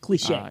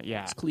Cliche.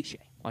 yeah. It's cliche.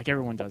 like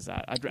everyone does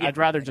that. Yeah, I'd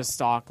rather I know. just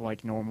stalk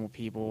like normal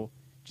people,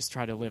 just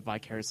try to live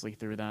vicariously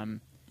through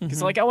them. Because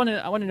Mm-hmm. like I want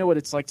to know what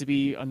it's like to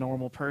be a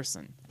normal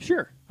person.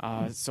 Sure.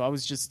 So I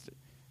was just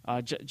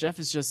Jeff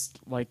is just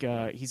like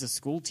he's a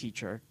school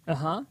teacher.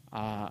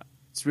 Uh-huh.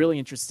 It's really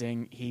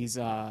interesting. He's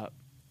I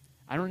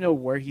don't know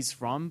where he's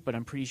from, but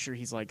I'm pretty sure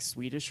he's like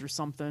Swedish or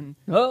something.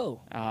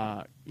 Oh.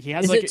 He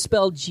has Is like it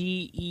spelled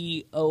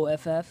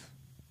Geoff?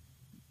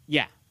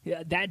 yeah.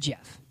 Yeah, that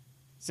Jeff.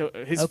 So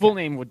his Okay. full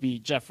name would be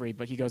Jeffrey,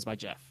 but he goes by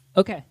Jeff.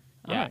 Okay.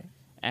 All Yeah, right.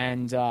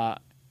 and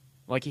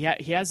like he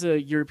has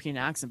a European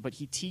accent, but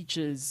he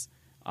teaches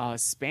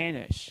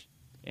Spanish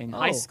in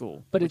high Oh,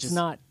 school. But which it's is-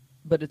 not.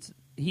 But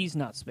he's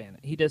not Spanish.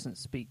 He doesn't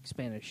speak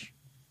Spanish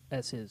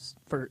as his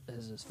first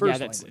Yeah,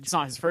 language. it's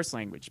not his first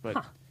language, but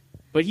Huh.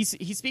 but he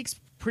speaks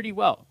pretty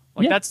well.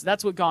 Like Yeah.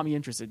 that's what got me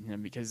interested in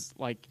him because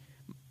like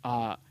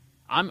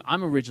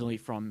I'm originally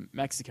from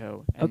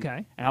Mexico. And,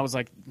 Okay. And I was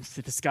like,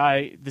 this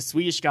guy, the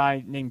Swedish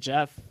guy named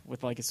Jeff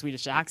with like a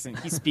Swedish accent,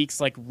 he speaks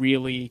like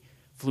really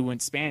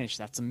fluent Spanish.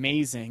 That's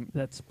amazing.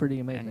 That's pretty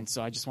amazing. And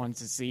so I just wanted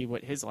to see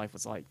what his life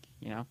was like,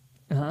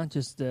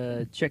 Just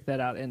check that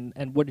out.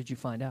 And what did you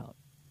find out?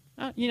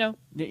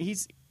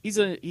 he's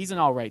an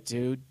all right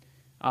dude.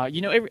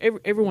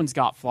 Everyone's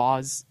got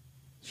flaws.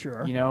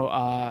 Sure.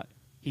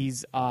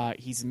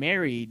 He's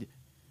married,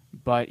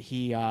 but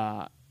he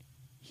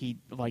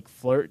like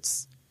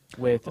flirts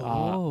with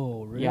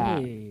oh, really? yeah.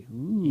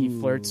 Ooh. He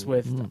flirts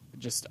with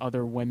just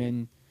other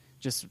women,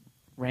 just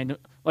random.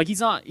 Like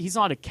he's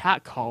not a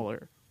cat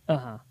caller,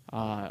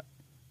 Uh-huh.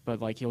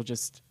 but like he'll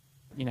just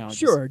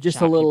Sure, just a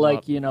chat little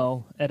people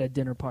like, up. at a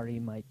dinner party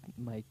might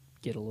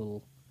get a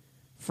little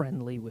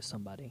friendly with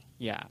somebody.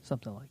 Yeah,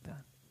 Something like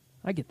that.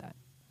 I get that.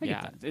 I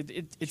yeah. get that.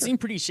 It Sure. seemed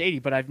pretty shady,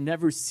 but I've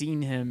never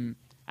seen him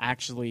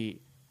actually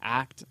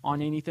act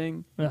on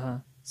anything. Uh-huh.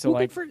 So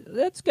Well, like,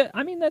 that's good.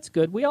 I mean, that's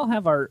good. We all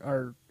have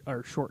our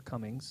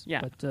shortcomings.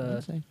 Yeah. But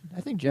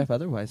I think Jeff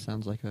otherwise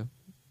sounds like a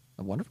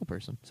wonderful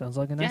person. sounds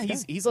like a nice yeah,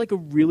 guy. he's like a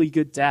really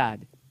good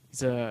dad.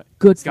 Good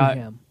he's for got,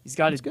 him. He's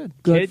got That's a good.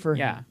 Good kid. for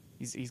yeah, him.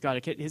 he's got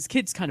a kid. His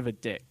kid's kind of a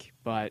dick,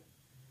 but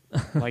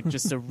like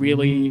just a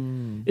really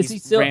Is he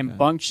he's still-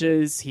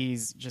 rambunctious.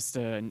 He's just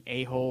an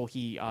a-hole.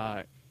 He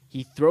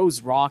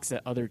throws rocks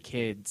at other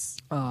kids.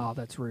 Oh,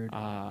 that's rude.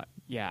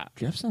 Yeah.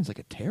 Jeff sounds like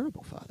a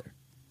terrible father.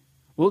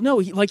 Well, no,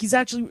 he's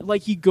actually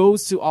like he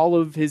goes to all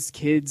of his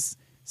kids'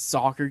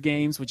 soccer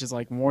games, which is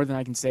like more than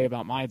I can say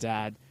about my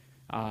dad.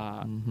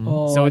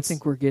 Oh, so I it's-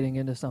 think we're getting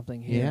into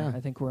something here. Yeah. I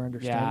think we're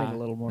understanding Yeah. a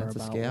little more That's a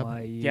about scab.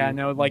 why you... Yeah,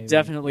 no, like maybe-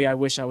 definitely. I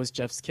wish I was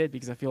Jeff's kid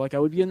because I feel like I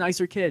would be a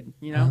nicer kid.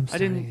 I'm I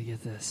starting didn't. to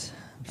get this.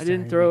 I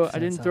didn't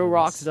throw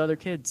rocks at other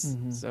kids.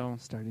 Mhm. So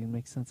Starting to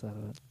make sense out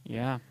of it.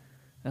 yeah.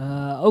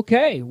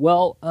 Okay,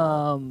 well,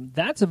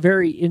 that's a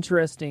very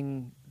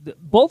interesting.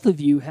 Both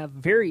of you have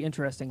very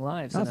interesting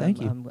lives. Oh, and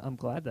thank you. I'm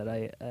glad that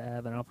I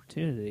have an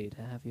opportunity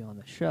to have you on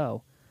the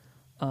show.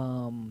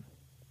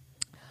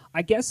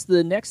 I guess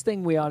the next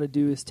thing we ought to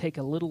do is take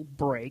a little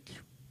break,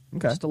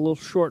 Okay. just a little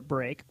short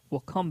break.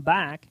 We'll come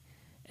back,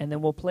 and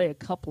then we'll play a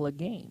couple of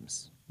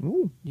games.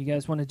 Ooh. You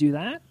guys want to do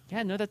that?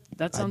 Yeah, no, that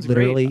I sounds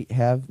literally great.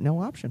 have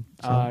no option.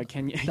 So.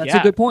 Can you? That's yeah.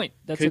 a good point.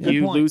 That's Could a good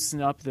you point.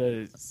 loosen up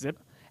the zip?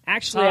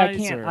 Actually, I ties,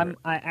 can't. or-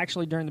 I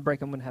actually during the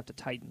break I'm going to have to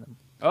tighten them.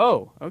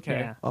 Oh, okay.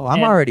 Yeah. Oh, I'm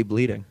And- already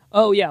bleeding.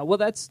 Oh yeah, well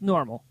that's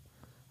normal.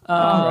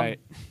 All right.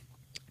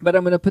 But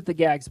I'm going to put the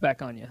gags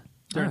back on you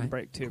during All the right,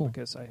 break too cool.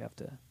 because I have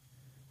to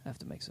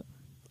make some.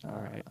 All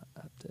right. I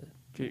have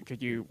to.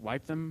 Could you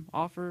wipe them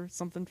off or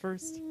something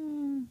first?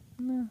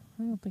 No,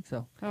 I don't think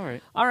so. All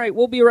right. All right,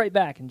 we'll be right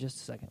back in just a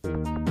second.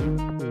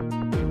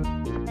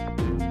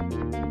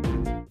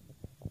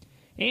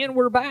 And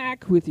we're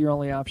back with your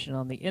only option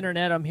on the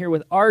internet. I'm here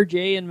with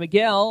RJ and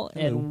Miguel,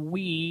 and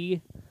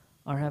we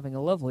are having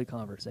a lovely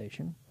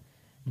conversation.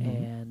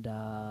 And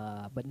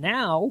but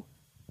now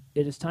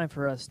it is time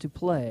for us to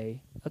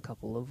play a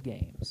couple of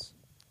games.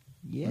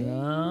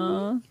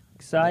 Yeah.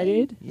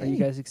 Excited? Yay. Are you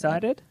guys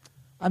excited?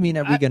 I mean,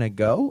 are we going to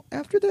go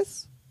after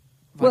this?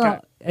 Well,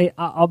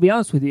 I'll be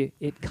honest with you.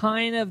 It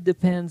kind of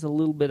depends a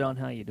little bit on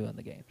how you do in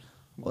the games.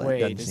 Well, that Wait,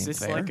 doesn't is seem this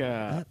fair. like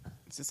a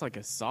is this like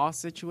a Saw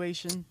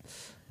situation?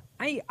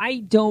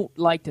 I don't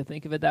like to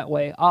think of it that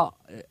way.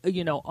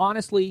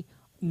 Honestly,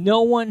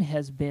 no one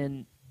has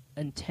been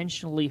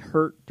intentionally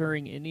hurt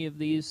during any of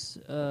these.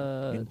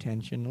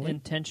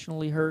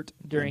 Intentionally? hurt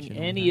during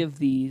Intentionally any hurt. of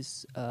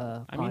these.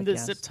 I mean, the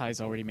podcasts. zip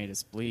ties already made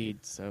us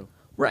bleed, so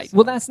Right.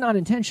 Well, that's not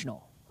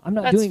intentional. I'm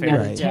not That's doing fair. that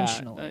Right.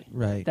 intentionally. Yeah,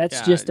 Right. That's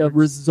Yeah, just a you're-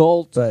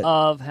 result But-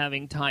 of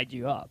having tied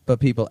you up. But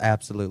people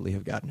absolutely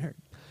have gotten hurt.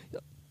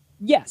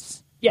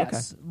 Yes,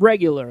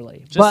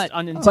 regularly, Just but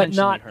unintentionally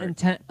not hurt.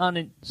 So-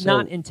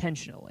 not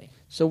intentionally.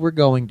 So we're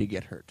going to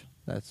get hurt.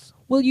 That's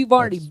Well, you've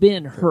already That's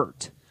been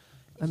hurt.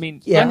 I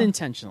mean, Yeah.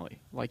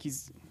 unintentionally. Like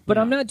he's. but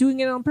you I'm know. not doing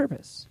it on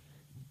purpose.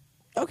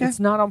 okay. It's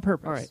not on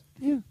purpose. All right.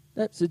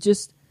 Yeah. So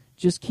just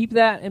keep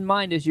that in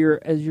mind as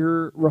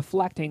you're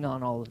reflecting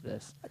on all of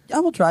this. I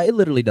will try. It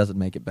literally doesn't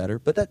make it better,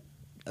 but that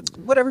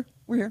whatever.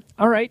 We're here.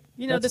 All right.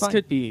 You know, that's this fine.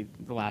 could be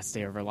the last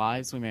day of our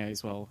lives. We may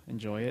as well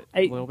enjoy it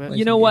Hey, a little bit.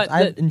 You know what?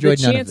 I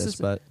enjoyed none of this,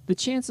 but the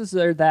chances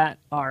are that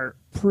are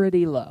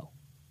pretty low.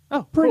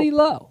 Oh, Pretty cool.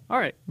 low. All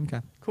right,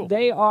 okay. cool.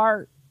 They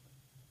are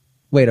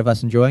Wait, of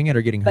us enjoying it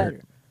or getting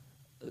better.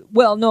 hurt?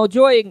 Well, no,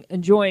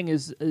 enjoying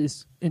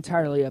is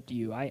entirely up to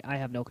you. I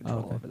have no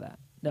control okay. over that.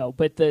 No,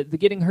 but the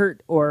getting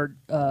hurt or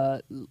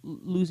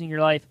losing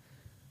your life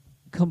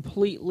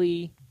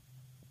completely,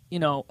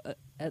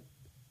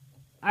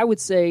 I would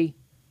say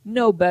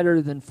no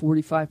better than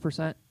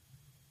 45%.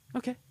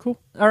 Okay, cool.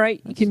 All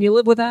right, can you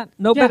live with that?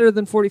 No Yeah. better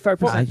than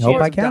 45%. I hope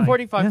chance I of can. dying.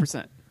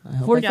 45%. I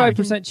hope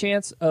 45%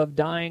 chance of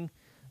dying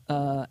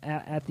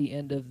at the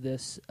end of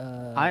this.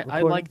 I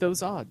recording. like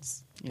those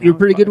odds. You You're know,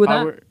 pretty if good with I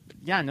that? were-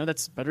 yeah, no,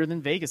 that's better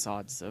than Vegas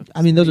odds. So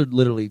I mean, those are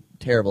literally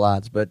terrible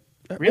odds, but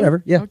Really?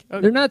 Whatever. Yeah.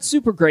 Okay. They're not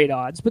super great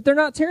odds, but they're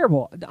not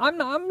terrible. I'm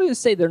going to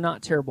say they're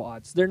not terrible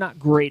odds. They're not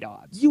great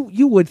odds.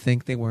 You would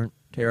think they weren't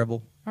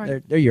terrible. All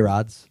right. They're your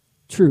odds.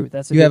 True.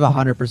 That's a You good have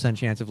point. 100%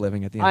 chance of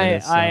living at the end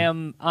of this. So.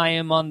 I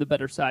am on the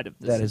better side of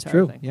this. That is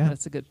entire true, Thing. yeah.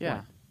 That's a good point.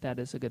 Yeah. That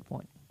is a good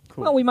point.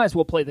 Cool. Well, we might as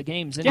well play the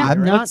games. Anyway, I'm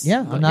right? not.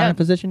 Yeah, I'm not in a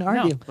position to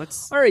argue. No,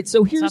 let's All right. So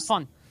let's here's have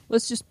fun.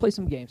 Let's just play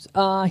some games.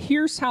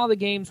 Here's how the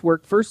games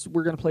work. First,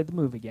 we're going to play the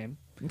movie game,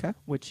 Okay.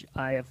 which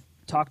I have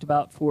talked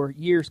about for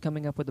years,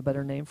 coming up with a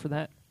better name for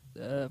that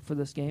for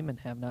this game, and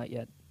have not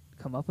yet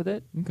come up with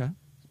it. Okay.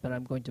 But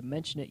I'm going to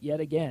mention it yet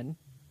again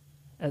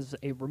as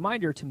a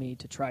reminder to me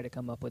to try to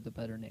come up with a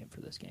better name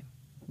for this game.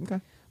 Okay.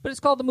 But it's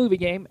called the movie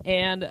game,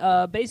 and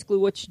basically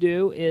what you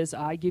do is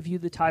I give you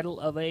the title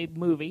of a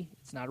movie.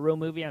 It's not a real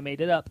movie. I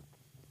made it up.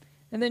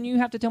 And then you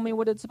have to tell me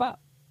what it's about.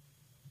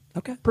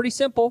 Okay. Pretty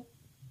simple.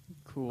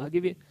 Cool.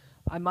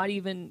 I might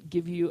even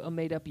give you a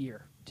made-up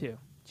year, too,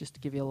 just to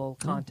give you a little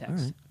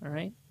context. All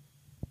right?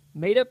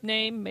 Made-up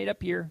name,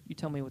 made-up year. You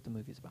tell me what the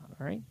movie's about,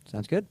 all right?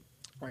 Sounds good.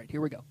 All right, here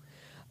we go.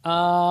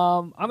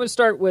 I'm going to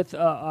start with,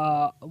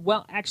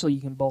 well, actually,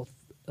 you can both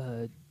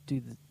do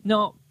the,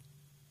 no.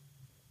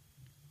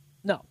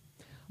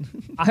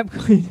 I'm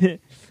going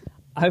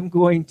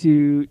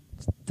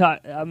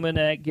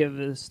to give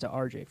this to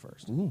RJ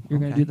first. Ooh, You're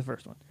going to okay. do the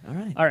first one. All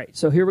right. All right,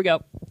 so here we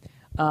go.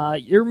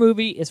 Your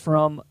movie is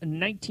from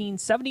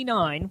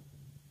 1979.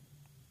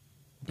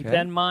 Keep Okay.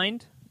 that in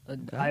mind.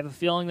 Okay. I have a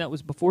feeling that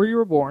was before you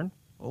were born.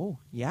 Oh,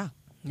 yeah.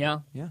 Yeah,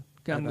 Yeah.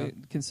 Kind of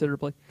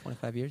considerably.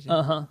 25 years. Yeah.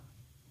 Uh-huh.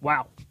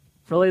 Wow.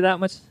 Really that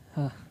much?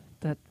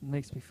 That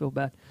makes me feel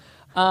bad.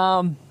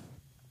 Probably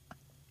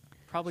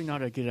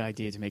not a good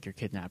idea to make your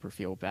kidnapper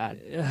feel bad.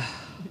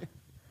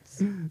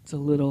 It's a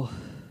little...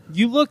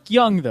 You look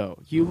young, though.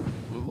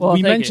 Well,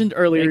 We thank mentioned you.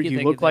 earlier Thank you, you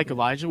thank look you, like thank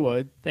you. Elijah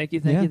Wood. Thank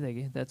you.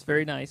 Yeah. That's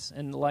very nice.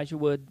 And Elijah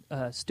Wood,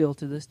 still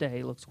to this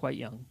day, looks quite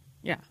young.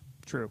 Yeah.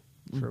 True.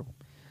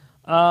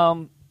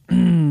 Okay.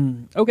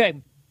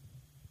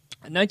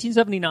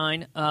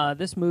 1979.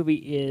 This movie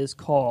is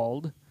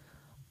called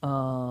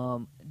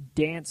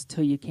Dance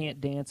Till You Can't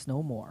Dance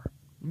No More.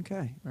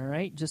 Okay. All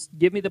right, just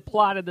give me the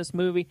plot of this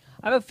movie.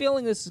 I have a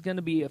feeling this is going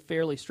to be a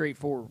fairly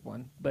straightforward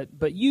one, but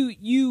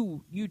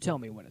you tell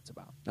me what it's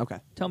about. Okay.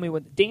 Tell me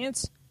what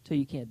Dance Till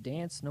You Can't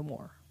Dance No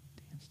More.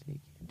 Dance Till You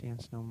Can't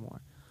Dance No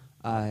More.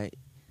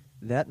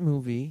 That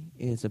movie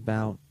is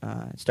about.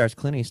 It stars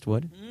Clint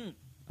Eastwood.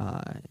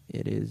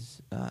 It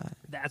is.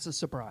 That's a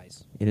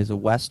surprise. It is a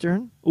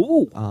western.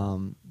 Ooh.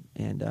 And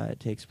it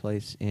takes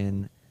place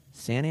in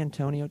San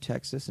Antonio,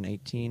 Texas, in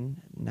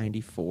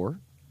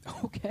 1894.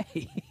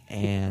 Okay.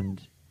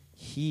 And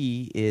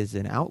he is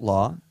an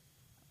outlaw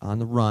on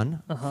the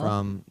run Uh-huh.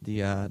 from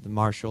the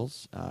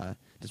marshals.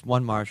 This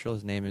one marshal,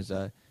 his name is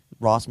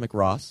Ross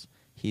McRoss.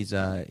 He's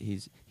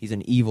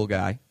an evil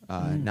guy,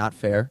 not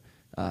fair,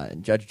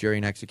 judge, jury,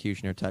 and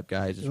executioner type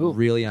guy. He's just Ooh.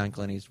 really on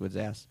Clint Eastwood's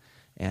ass,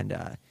 and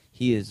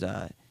he's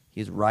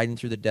riding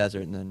through the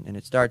desert, and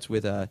it starts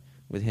with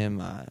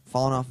him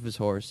falling off of his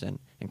horse and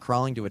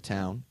crawling to a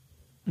town,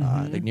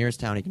 the nearest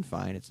town he can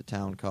find. It's a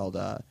town called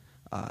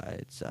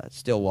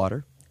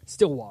Stillwater.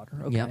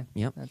 Stillwater. Okay.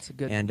 Yep. That's a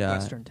good And,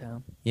 western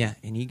town. Yeah,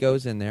 and he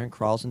goes in there and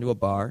crawls into a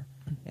bar,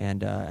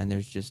 and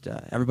there's just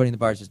everybody in the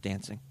bar is just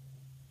dancing.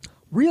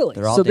 Really?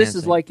 They're all so this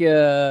is dancing.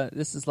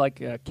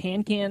 like a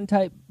can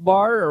type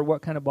bar, or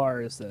what kind of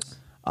bar is this?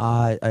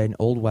 An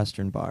old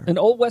western bar. An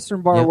old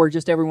western bar Yep. where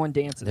just everyone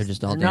dances. They're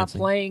just all They're dancing.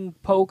 not playing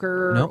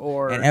poker Nope.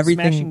 or And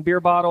everything- smashing beer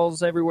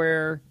bottles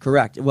everywhere.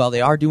 Correct. Well,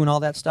 they are doing all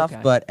that stuff,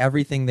 Okay. but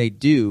everything they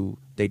do,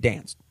 they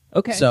dance.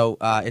 Okay. So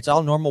it's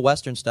all normal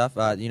Western stuff.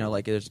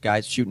 Like there's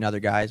guys shooting other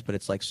guys, but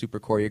it's like super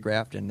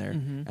choreographed, and they're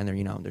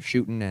they're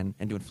shooting and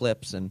doing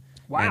flips and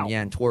Wow.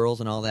 and twirls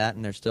and all that,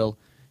 and they're still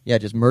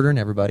just murdering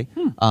everybody.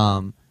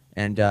 And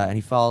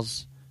he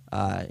falls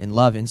in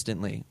love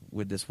instantly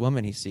with this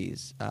woman he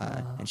sees,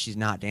 and she's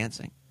not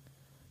dancing.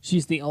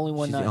 She's the only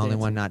one She's not the only dancing.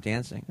 one not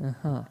dancing,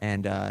 Uh-huh.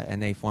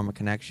 and they form a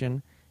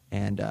connection,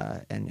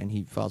 and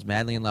he falls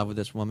madly in love with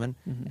this woman,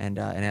 and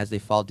as they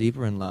fall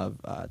deeper in love,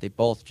 they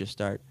both just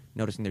start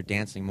noticing they're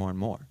dancing more and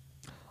more.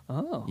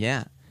 Oh.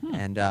 Yeah,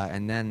 and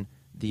then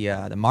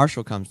the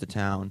marshal comes to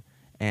town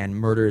and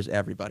murders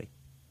everybody,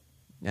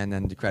 and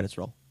then the credits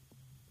roll.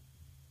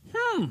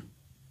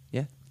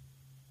 Yeah.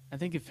 I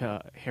think if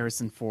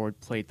Harrison Ford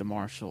played the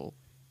Marshal,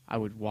 I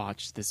would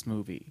watch this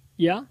movie.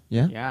 Yeah?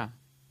 Yeah. Yeah.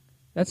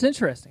 That's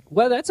interesting.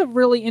 Well, that's a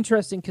really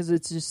interesting because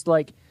it's just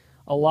like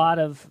a lot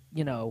of,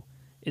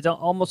 it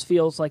almost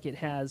feels like it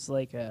has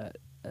like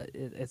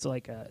it's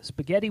like a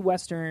spaghetti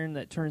western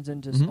that turns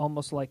into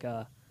almost like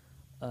a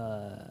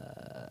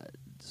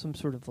some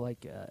sort of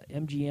like a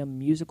MGM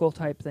musical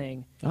type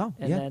thing. Oh,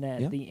 And yeah, then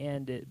at yeah. the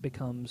end it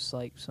becomes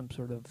like some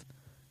sort of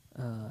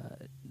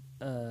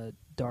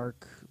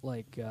dark,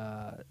 like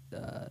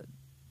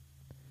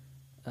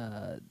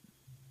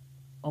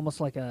almost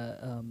like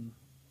a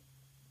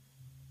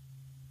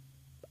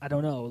I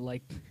don't know,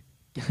 like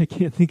I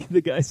can't think of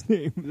the guy's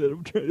name that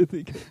I'm trying to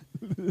think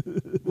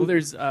of. Well,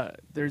 there's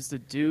the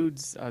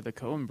dudes, the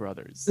Coen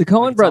brothers. The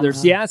Coen Like, it's brothers,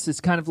 almost- yes,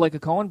 it's kind of like a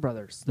Coen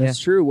brothers. That's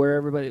true.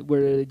 Where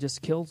they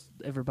just kill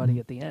everybody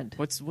at the end.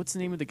 What's the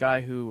name of the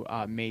guy who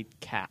made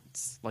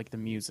Cats, like the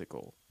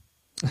musical?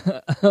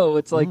 Oh,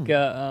 it's like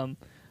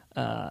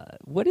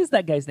what is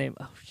that guy's name?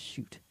 Oh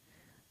shoot,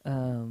 I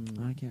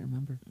can't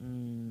remember.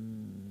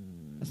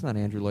 That's not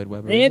Andrew Lloyd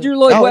Webber. is Andrew it?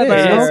 Lloyd Oh, Webber.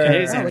 It is. It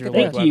Okay. is Oh, Andrew look at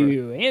Lloyd that. Thank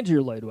you,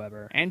 Andrew Lloyd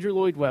Webber. Andrew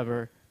Lloyd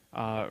Webber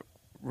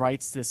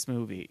writes this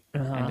movie,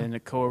 Uh-huh. and then the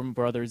Coen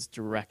brothers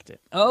direct it.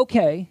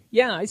 Okay,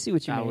 yeah, I see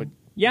what you That mean. would-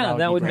 yeah, that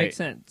that would would be make great.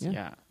 sense.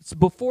 Yeah, It's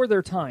before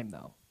their time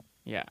though,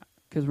 yeah.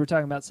 because we're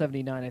talking about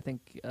 '79. I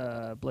think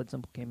Blood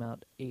Simple came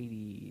out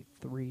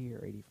 '83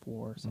 or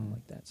 '84, something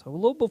like that. So a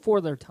little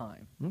before their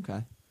time.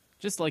 Okay.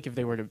 Just like if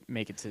they were to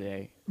make it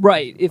today.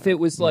 Right. If it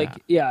was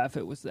like, Yeah. if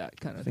it was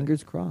that kind of Fingers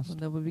thing, crossed.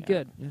 that would be Yeah.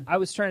 good. Yeah. I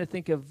was trying to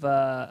think of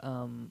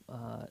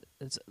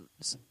it's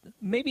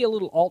maybe a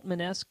little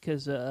Altman-esque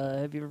because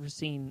have you ever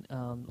seen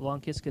Long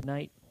Kiss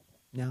Goodnight?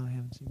 No, I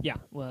haven't seen. Yeah.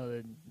 Well,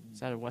 Is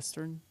that a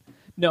Western?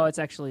 no, it's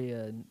actually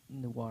a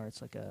noir.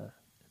 It's like a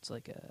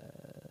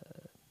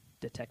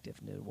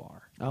detective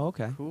noir. Oh,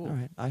 okay. Cool. All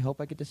right. I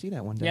hope I get to see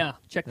that one day. Yeah,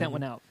 check that Yeah.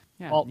 one out.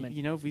 Yeah, Altman.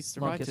 You know, if we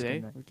survive Kiss today,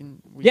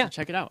 Goodnight. we Yeah. should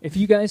check it out. If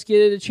you guys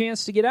get a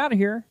chance to get out of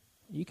here,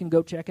 you can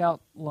go check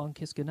out Long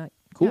Kiss Goodnight.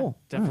 Cool. Yeah, All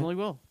right. definitely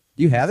will.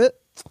 Do you have it?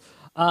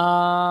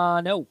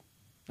 No,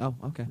 Oh,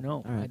 okay. no,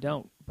 All right. I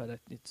don't. But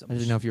it's. I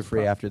didn't know if you're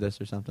free after this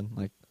or something.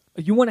 Like,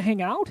 You want to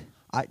hang out?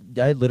 I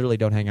literally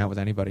don't hang out with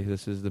anybody.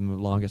 This is the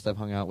longest I've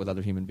hung out with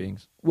other human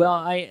beings. Well,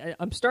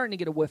 I'm starting to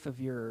get a whiff of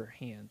your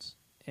hands.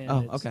 And Oh,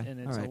 it's, okay. And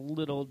it's All a right.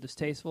 little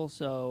distasteful,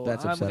 so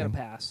That's I'm going upsetting. to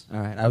pass. All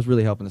right. I was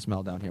really hoping the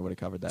smell down here would have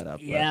covered that up.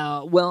 but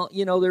Yeah, well,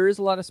 there is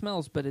a lot of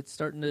smells, but it's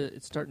starting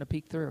to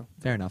peek through.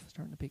 Fair enough.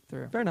 Starting to peek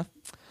through. Fair enough.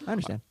 I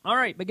understand. All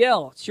right,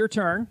 Miguel, it's your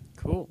turn.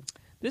 Cool.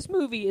 This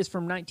movie is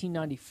from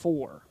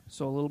 1994,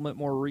 so a little bit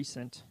more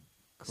recent.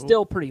 Cool.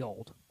 Still pretty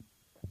old,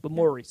 but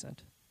more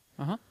recent.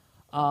 Uh-huh.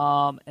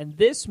 And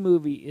this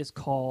movie is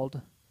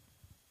called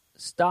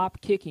 "Stop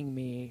Kicking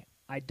Me,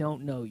 I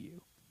Don't Know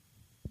You."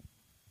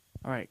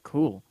 All right,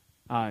 cool.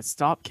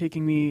 Stop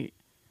kicking me.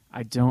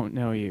 I don't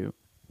know you.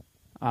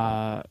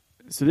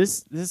 So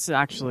this is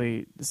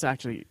actually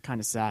kind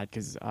of sad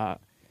because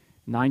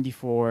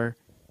 94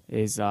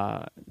 is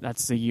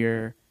that's the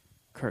year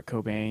Kurt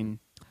Cobain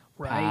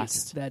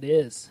passed. That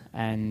is.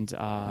 And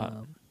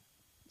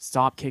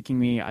Stop Kicking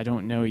Me, I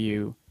Don't Know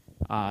You.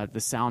 The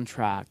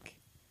soundtrack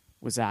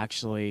was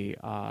actually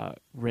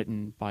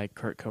written by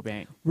Kurt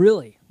Cobain.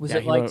 Really? Was Yeah,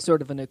 it he like wrote-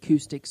 sort of an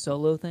acoustic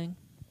solo thing?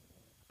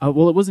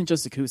 Well, it wasn't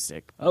just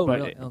acoustic. Oh, but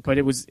really? Okay. but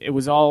it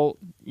was all,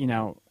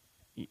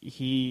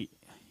 he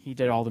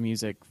did all the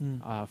music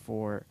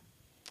for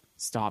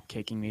Stop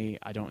Kicking Me,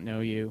 I Don't Know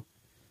You.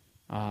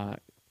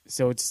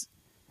 So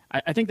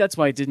I think that's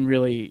why it didn't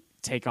really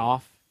take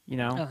off,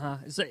 Uh-huh.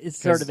 It's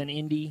sort of an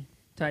indie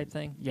type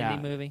thing, Yeah.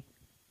 indie movie.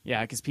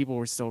 Yeah, because people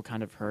were still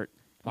kind of hurt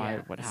by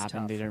Yeah, what it's happened.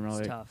 tough. They didn't really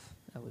It's tough.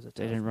 That was a they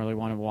tough. didn't really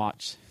want to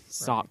watch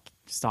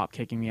Stop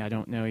Kicking Me, I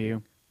Don't Know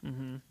You.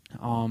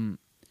 Mm-hmm.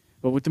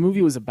 But what the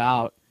movie was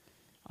about,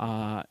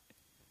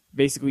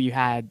 basically you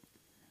had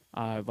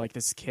like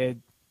this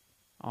kid,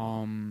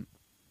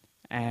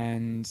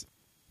 and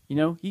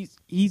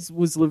he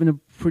was living a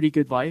pretty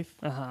good life.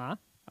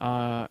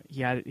 Uh-huh.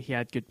 He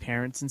had good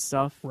parents and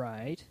stuff,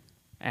 Right.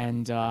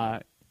 and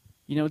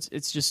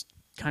it's just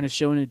kind of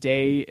showing a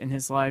day in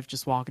his life,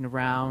 just walking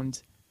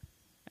around,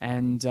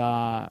 and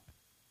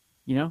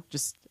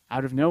just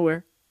out of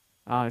nowhere,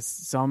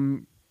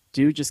 some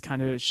dude just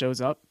kind of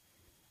shows up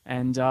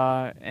and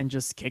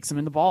just kicks him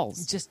in the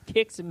balls, Just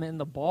kicks him in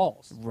the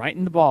balls. right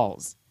in the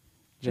balls.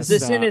 Is Just,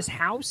 this in his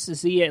house?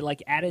 Is he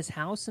at his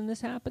house and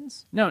this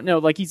happens? No,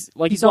 like he's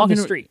He's he's on walking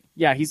the street.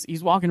 Yeah,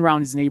 he's walking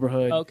around his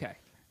neighborhood, Okay.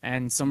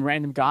 and some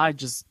random guy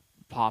just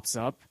pops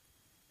up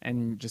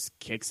and just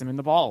kicks him in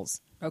the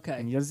balls. Okay.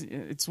 And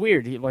it's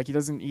weird. He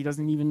doesn't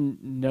even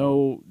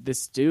know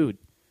this dude,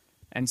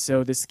 and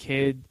so this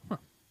kid,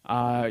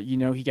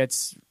 he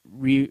gets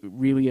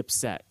really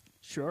upset.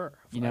 Sure.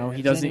 He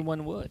As doesn't.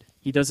 anyone would.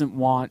 He doesn't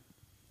want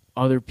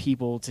other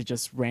people to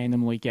just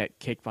randomly get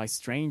kicked by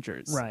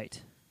strangers.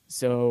 Right.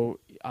 So,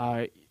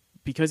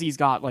 because he's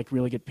got like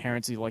really good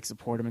parents who like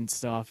support him and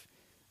stuff,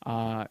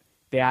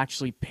 they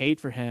actually paid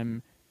for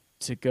him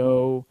to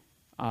go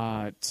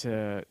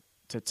to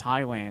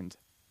Thailand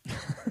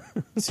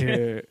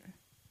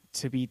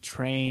to be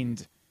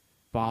trained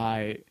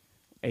by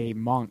a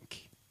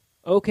monk.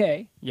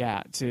 Okay.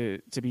 Yeah, to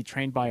be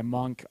trained by a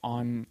monk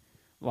on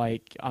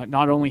like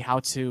not only how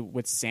to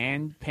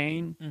withstand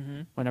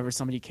pain whenever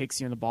somebody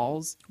kicks you in the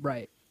balls,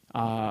 Right.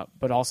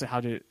 but also how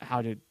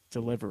to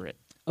deliver it.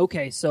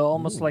 Okay, so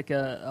almost like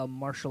a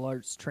martial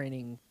arts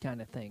training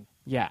kind of thing.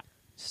 Yeah.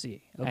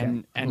 See. Okay.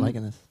 And I'm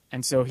liking this.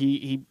 And so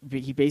he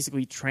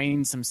basically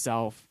trains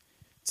himself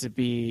to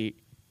be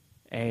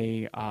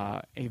a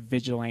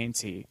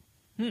vigilante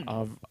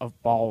of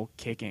ball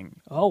kicking.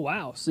 oh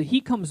wow. So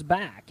he comes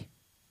back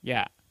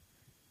Yeah.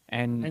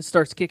 And and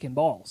starts kicking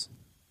balls.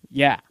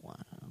 Yeah. Wow.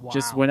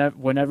 Just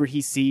whenever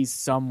he sees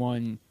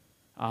someone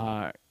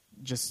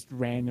just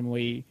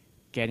randomly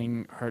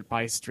getting hurt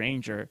by a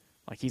stranger,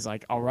 like he's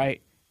like, all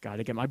right, got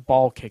to get my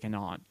ball kicking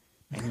on.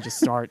 And he just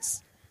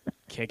starts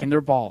kicking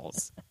their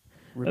balls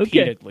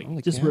repeatedly.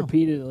 Holy Just cow.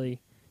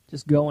 repeatedly,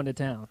 just going to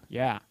town.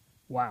 Yeah.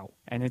 Wow.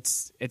 And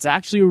it's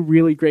actually a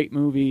really great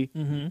movie.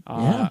 Mm-hmm.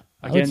 Yeah,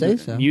 I would Again, say the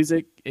so.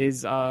 music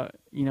is, Kurt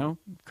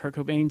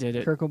Cobain did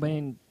it. Kurt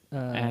Cobain,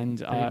 And,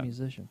 great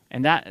musician.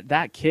 And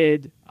that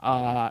kid,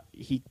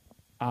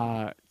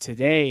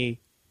 today,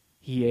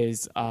 he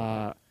is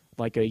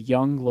like a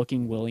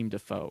young-looking William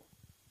Dafoe.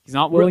 He's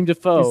not William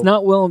Dafoe. He's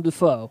not Willem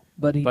Dafoe,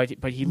 but he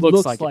he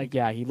looks like, like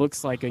he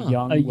looks like a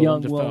young a Willem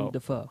young Dafoe. Willem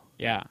Dafoe.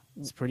 Yeah,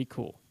 it's pretty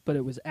cool. But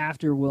it was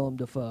after Willem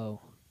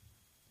Dafoe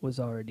was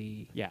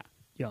already Yeah,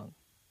 young,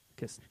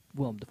 because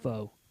Willem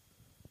Dafoe.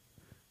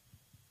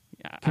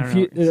 yeah. I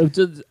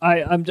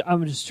don't know.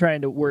 I'm just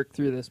trying to work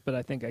through this, but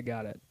I think I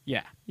got it.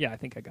 Yeah, Yeah, I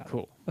think I got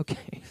cool. it.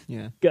 Okay,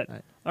 Yeah, good.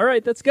 All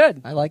right, that's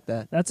good. I like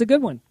that. That's a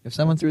good one. If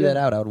someone threw Good. that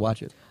out, I would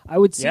watch it. I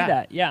would see Yeah.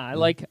 that. Yeah, I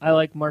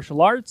like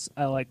martial arts.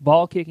 I like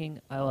ball kicking.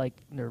 I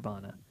like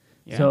Nirvana.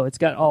 Yeah. So it's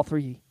got all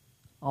three.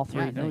 All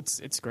three. Yeah, no, things.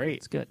 it's great.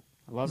 It's good.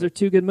 I love Those are it.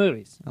 two good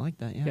movies. I like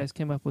that. Yeah. You guys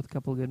came up with a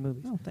couple of good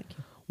movies. Oh, thank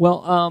you.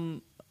 Well,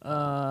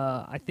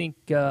 I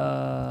think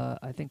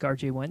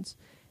RJ wins,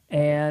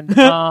 and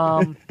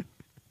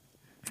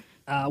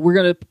we're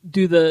gonna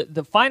do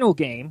the final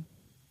game.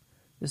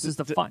 This is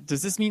the fun.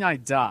 Does this mean I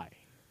die?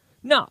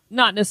 No,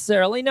 not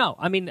necessarily. No,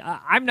 I mean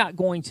I'm not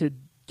going to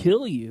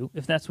kill you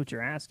if that's what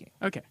you're asking.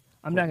 Okay.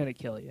 I'm not going to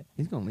kill you.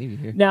 He's gonna leave you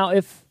here. Now,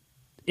 if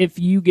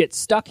you get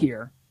stuck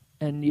here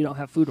and you don't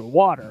have food or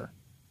water,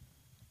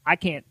 I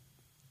can't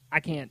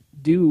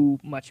do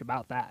much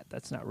about that.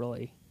 That's not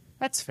really.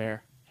 That's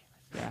fair.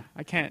 Yeah,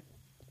 I can't.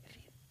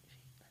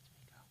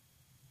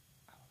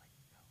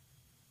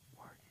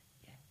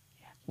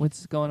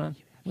 What's going on?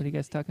 What are you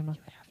guys talking about?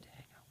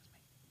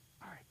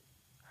 All right.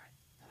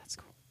 That's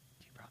cool.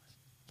 Do you promise?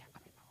 Yeah, I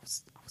mean, I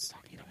was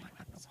talking to anyone.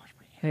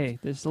 Hey,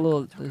 there's a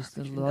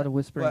lot of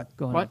whispering What?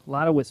 going What? on. A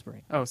lot of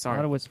whispering. Oh, A sorry.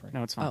 lot of whispering.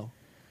 No, it's fine. Oh,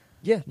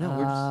 yeah.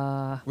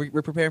 No,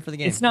 we're preparing for the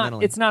game. It's not.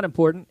 mentally. It's not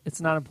important.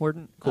 It's not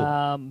important.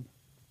 Cool.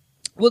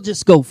 We'll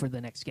just go for the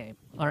next game.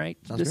 All right.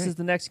 Sounds This great. is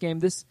the next game.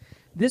 This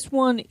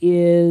one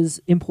is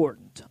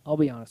important. I'll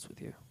be honest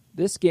with you.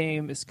 This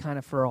game is kind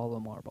of for all the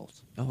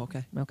marbles. Oh,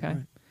 okay. Okay. All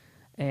right.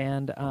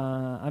 And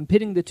I'm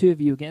pitting the two of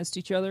you against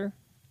each other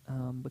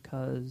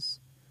because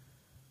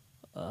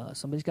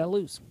somebody's got to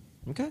lose.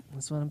 Okay.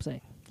 That's what I'm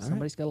saying. All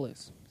Somebody's got to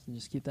lose. So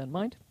just keep that in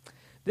mind.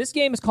 This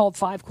game is called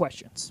 5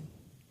 Questions.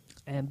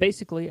 And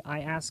basically, I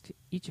ask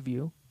each of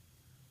you,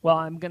 well,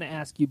 I'm going to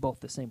ask you both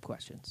the same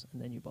questions, and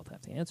then you both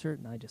have to answer it,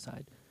 and I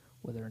decide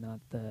whether or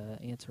not the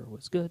answer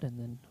was good, and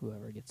then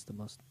whoever gets the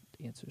most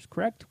answers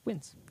correct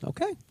wins.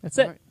 Okay. That's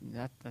it. All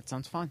right. That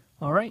sounds fun.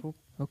 All right. Cool.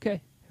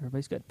 Okay.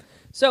 Everybody's good.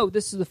 So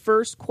this is the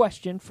first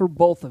question for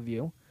both of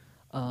you,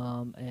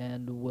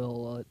 and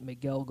we'll let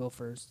Miguel go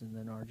first, and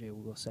then RJ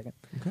will go second.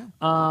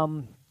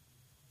 Okay.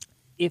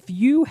 If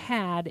you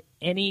had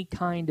any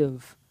kind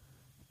of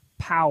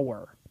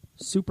power,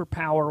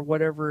 superpower,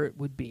 whatever it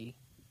would be,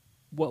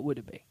 what would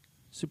it be?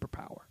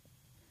 Superpower.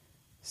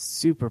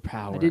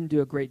 Superpower. I didn't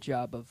do a great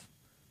job of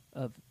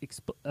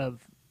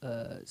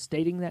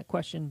stating that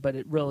question, but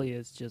it really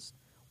is just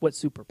what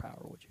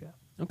superpower would you have?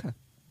 Okay.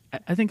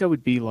 I think I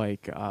would be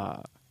like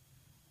a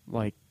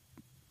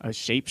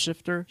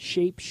shapeshifter.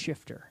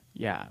 Shapeshifter.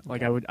 Yeah,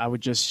 like I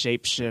would just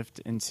shapeshift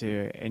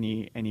into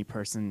any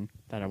person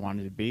that I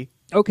wanted to be.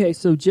 Okay,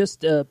 so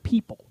just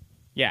people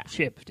Yeah,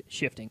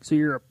 shifting. So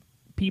you're a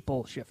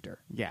people shifter.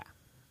 yeah.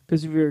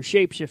 Because if you're a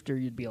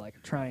shapeshifter, you'd be like a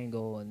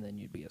triangle, and then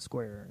you'd be a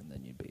square, and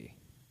then you'd be.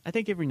 I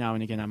think every now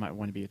and again I might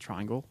want to be a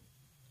triangle.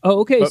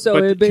 Oh, okay. But, so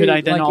but it'd be could I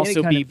then like any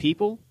also kind be of-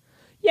 people?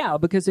 Yeah,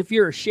 because if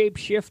you're a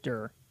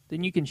shapeshifter,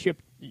 then you can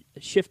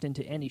shift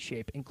into any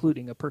shape,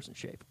 including a person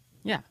shape.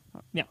 Yeah,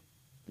 Yeah,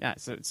 yeah.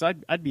 So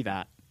I'd be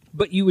that.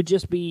 but you would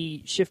just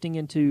be shifting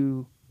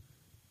into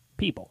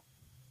people.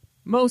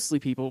 Mostly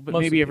people, but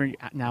Mostly maybe every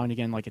now and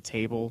again like a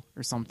table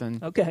or something.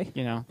 Okay.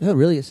 You know? That'll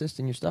really assist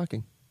in your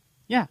stalking.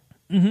 Yeah.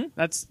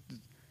 Mm-hmm.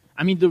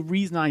 I mean, the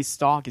reason I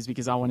stalk is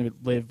because I want to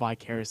live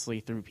vicariously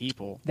through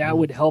people. That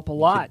would help a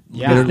lot.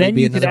 Yeah. Literally Then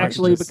be you could another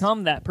actually artist.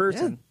 become that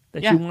person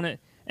that Yeah. you want to,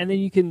 and then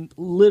you can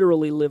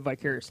literally live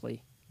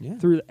vicariously Yeah.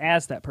 through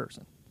as that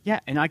person. Yeah,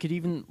 and I could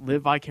even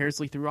live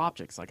vicariously through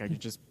objects. Like I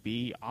could just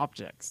be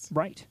objects.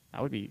 Right.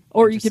 That would be.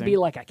 Or you could be interesting.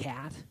 like a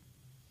cat.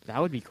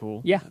 That would be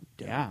cool. Yeah.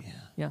 Yeah.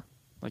 Yeah.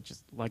 Like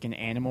just like an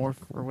animorph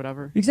or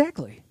whatever.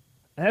 Exactly.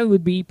 That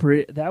would be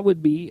that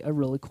would be a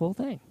really cool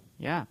thing.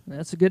 Yeah.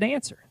 That's a good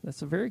answer.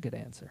 That's a very good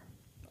answer.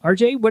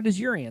 RJ, what is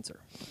your answer?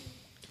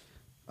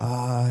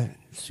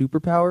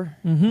 Superpower.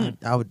 Mhm.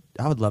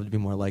 I would love to be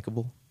more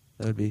likable.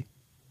 That would be.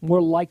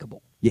 More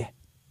likable Yeah.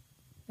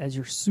 as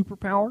your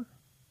superpower?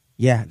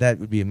 Yeah, that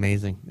would be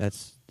amazing.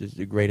 That's just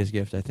the greatest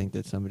gift I think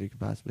that somebody could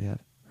possibly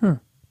have.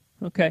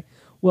 Okay.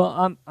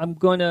 Well, I'm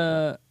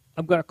gonna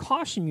I'm going to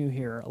caution you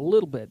here a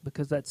little bit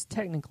because that's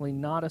technically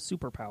not a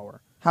superpower.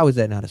 How is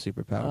that not a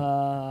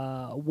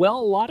superpower? Well,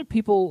 a lot of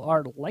people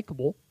are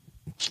likable.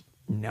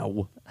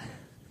 No.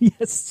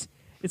 Yes,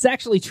 it's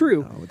actually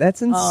true. Oh,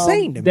 that's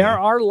insane to me. There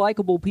are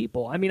likable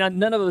people. I mean,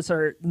 none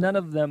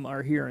of them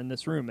are here in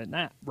this room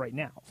right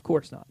now. Of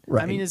course not.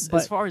 Right. I mean, as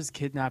far as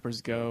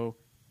kidnappers go,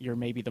 you're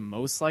maybe the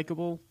most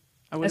likable.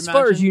 I would As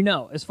imagine. far as you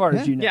know.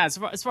 Yeah,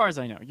 as far as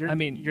I know.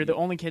 You're the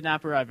only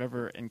kidnapper I've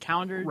ever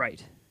encountered.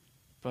 Right.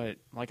 But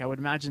like I would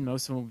imagine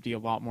most of them would be a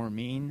lot more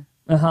mean.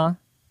 I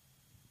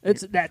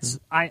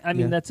mean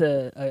Yeah. that's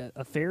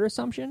a fair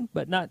assumption,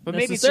 but not But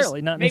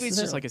necessarily. maybe it's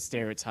just like a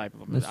stereotype of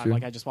them. That's true.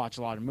 Like I just watch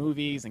a lot of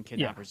movies and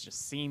kidnappers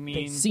just seem mean.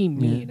 they seem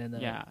mean and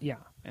Yeah.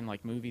 And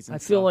like movies and I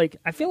stuff.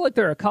 feel like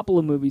there are a couple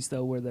of movies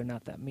though where they're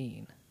not that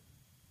mean.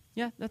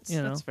 Yeah, that's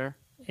You know. that's fair.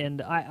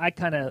 And I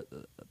kind of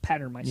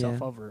pattern myself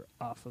Yeah.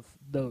 off of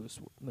those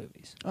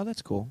movies. Oh,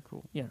 that's cool.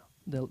 You know,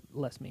 the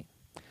less mean.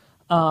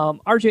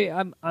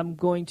 RJ, I'm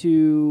going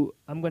to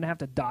have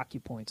to dock you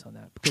points on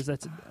that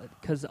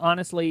because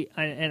honestly,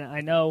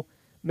 I know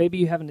maybe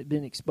you haven't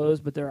been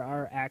exposed, but there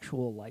are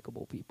actual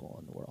likable people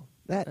in the world.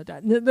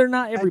 They're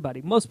not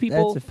everybody. Most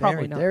people That's a fair.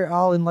 probably not. They're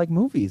all in like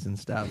movies and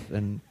stuff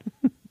and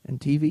and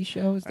TV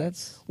shows.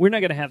 That's We're not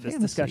going to have this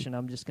fantasy. discussion.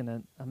 I'm just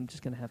gonna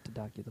have to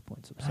dock you the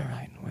points. I'm all sorry.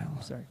 right. Well,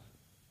 I'm sorry.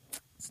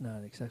 It's not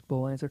an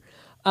acceptable answer.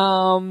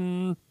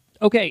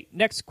 Okay,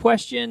 next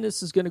question.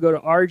 This is going to go to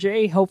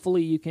RJ.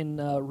 Hopefully, you can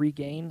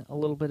regain a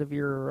little bit of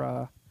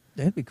your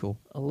that'd be cool.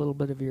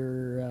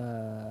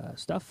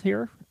 stuff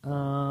here.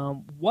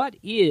 What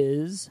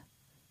is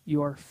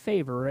your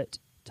favorite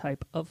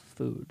type of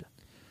food?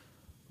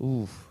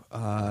 Oof.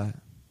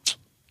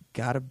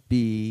 Gotta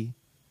be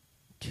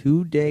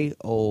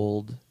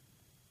 2-day-old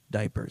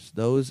diapers.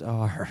 Those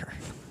are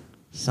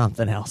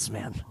something else,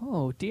 man.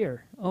 Oh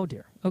dear.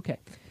 Okay,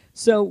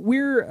 so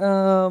we're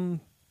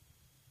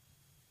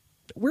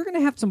going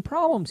to have some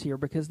problems here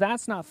because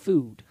that's not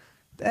food.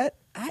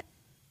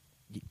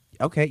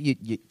 Okay,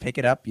 you pick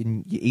it up,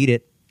 you eat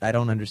it. I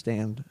don't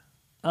understand.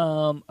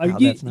 Are How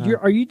you that's not-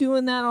 are you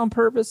doing that on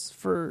purpose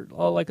for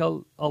like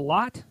a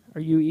lot?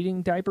 Are you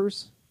eating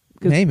diapers?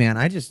 'Cause- Hey, man,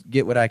 I just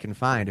get what I can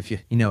find. If you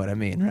know what I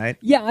mean, right?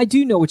 Yeah, I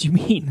do know what you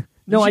mean.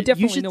 No, I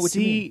definitely you should know what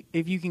you mean. see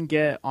if you can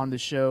get on the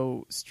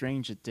show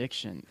Strange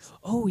Addictions.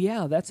 Oh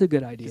yeah, that's a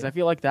good idea. Because I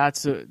feel like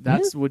that's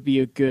would be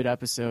a good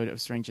episode of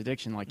Strange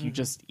Addiction. Like you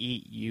just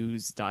eat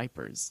used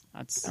diapers.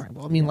 That's All right,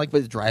 well, I mean, like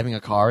with driving a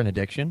car, an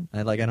addiction.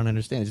 I don't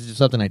understand. It's just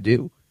something I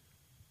do.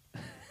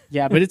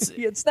 yeah, but it's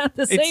it's not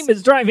the same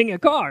as driving a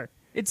car.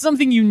 it's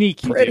something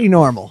unique. You Pretty do.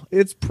 normal.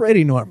 It's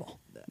pretty normal.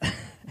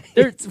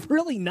 It's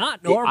really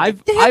not normal. It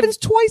happens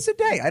twice a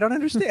day. I don't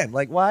understand.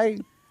 Like, why?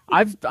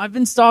 I've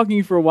been stalking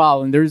you for a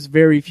while, and there's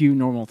very few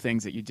normal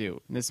things that you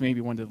do. And this may be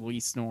one of the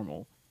least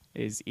normal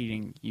is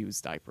eating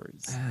used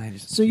diapers.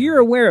 So you're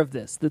aware of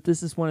this? That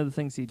this is one of the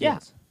things he does?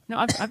 Yeah.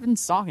 No, I've been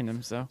stalking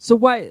him. So So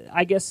why?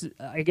 I guess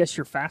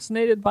you're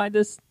fascinated by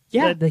this.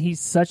 Yeah. That he's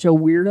such a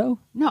weirdo.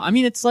 no, I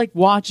mean it's like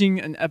watching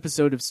an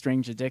episode of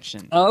Strange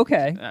Addiction. Oh,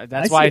 okay.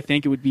 That's I why see. I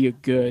think it would be a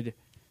good.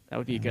 That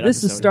would be a good. This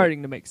episode is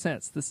starting to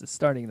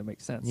make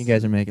sense. You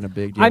guys are making a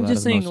big deal I'm out just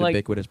of the saying, most like,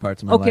 ubiquitous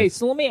parts of my okay, life.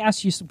 so let me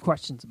ask you some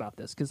questions about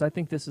this because I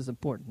think this is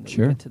important. That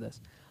Sure. We get to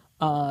this.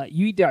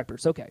 You eat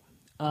diapers, okay?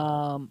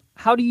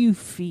 How do you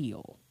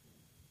feel?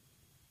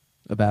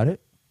 About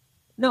it?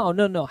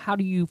 No. How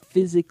do you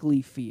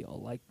physically feel?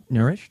 Like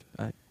Nourished?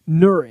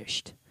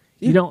 nourished?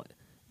 Yeah. You don't.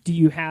 Do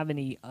you have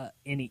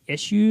any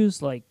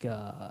issues like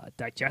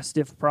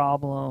digestive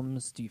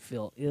problems? Do you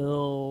feel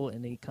ill?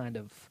 Any kind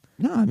of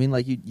No, I mean,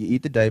 like, you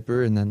eat the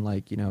diaper, and then,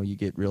 like, you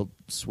get real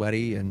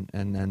sweaty, and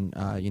then,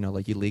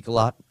 like, you leak a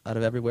lot out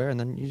of everywhere, and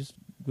then you just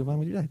move on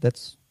with your day.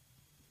 That's...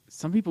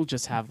 Some people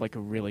just have like a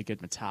really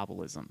good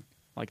metabolism.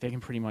 Like they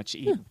can pretty much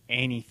eat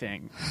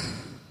anything,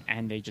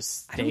 and they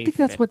just stay I don't think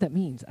that's fit. what that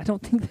means. I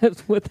don't think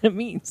that's what that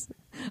means.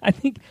 I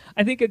think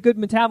a good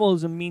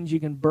metabolism means you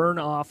can burn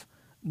off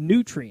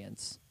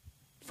nutrients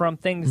from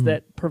things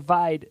that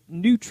provide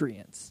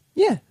nutrients.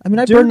 Yeah, I mean,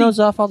 I Dirty- burn those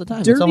off all the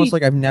time. It's dirty- almost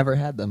like I've never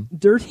had them.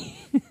 Dirty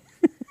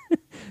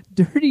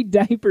dirty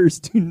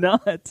diapers do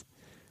not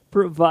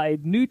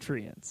provide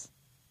nutrients.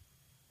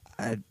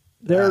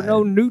 There are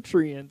no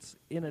nutrients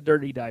in a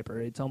dirty diaper.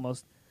 It's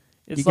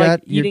You like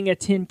got your- eating a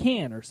tin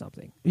can or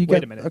something. You Wait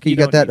got, a minute. Okay, you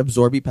got don't that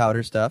Absorbi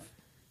powder stuff.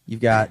 You've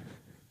got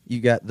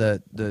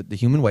the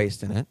human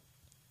waste in it,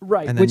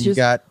 right, and then which you is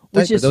got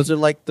which diaper. is Those are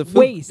like the food.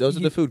 waste. Those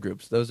are the food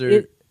groups. Those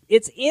are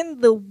it's in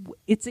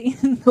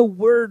the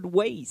word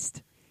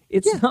waste.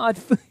 It's Yeah. not.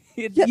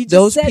 You just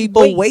those said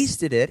people waste.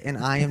 wasted it, and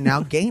I am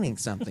now gaining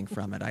something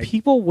from it.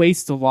 People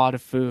waste a lot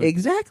of food.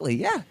 Exactly,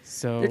 yeah.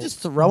 So They're just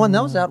throwing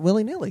those out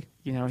willy nilly.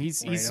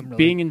 he's I'm really-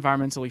 being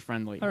environmentally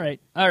friendly. All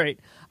right.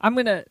 I'm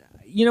gonna.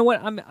 You know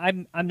what?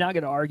 I'm not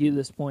gonna argue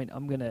this point.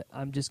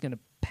 I'm just gonna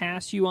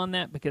pass you on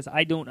that because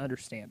I don't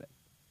understand it.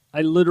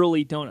 I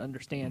literally don't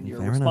understand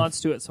your Fair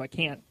response to it, so I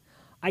can't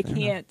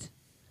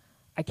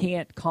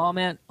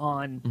comment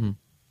on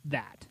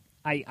that.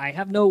 I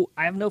have no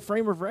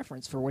frame of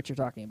reference for what you're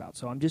talking about,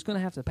 so I'm just going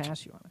to have to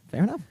pass you on it.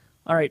 Fair enough.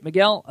 All right,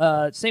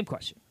 Miguel, same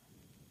question.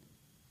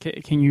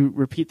 Can you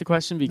repeat the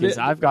question? Because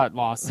I've got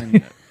lost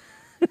in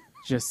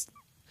just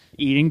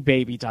eating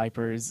baby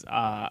diapers,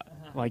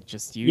 like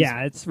just use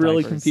Yeah, it's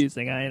really diapers.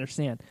 confusing. I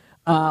understand.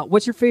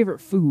 What's your favorite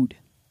food?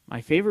 My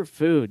favorite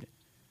food,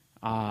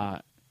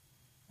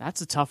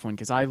 that's a tough one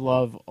because I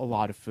love a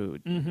lot of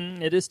food.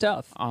 Mm-hmm. It is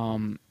tough.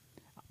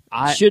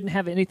 I Shouldn't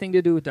have anything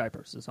to do with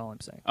diapers. Is all I'm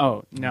saying.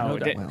 Oh no, No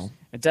it, diapers.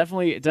 it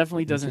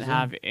definitely doesn't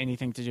have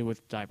anything to do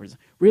with diapers.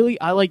 Really,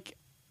 I like.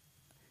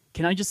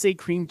 Can I just say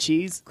cream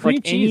cheese? Cream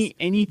like cheese.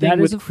 anything That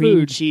is with a cream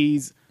food.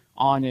 cheese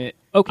on it,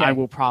 Okay. I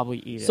will probably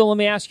eat it. So let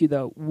me ask you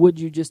though: would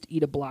you just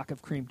eat a block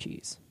of cream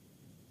cheese?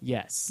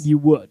 Yes, You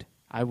would,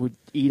 I would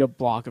eat a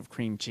block of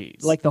cream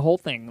cheese. like the whole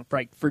thing,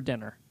 right? For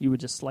dinner, you would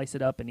just slice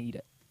it up and eat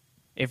it.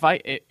 if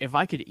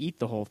I could eat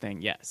the whole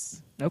thing,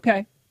 yes.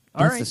 Okay,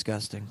 all That's right.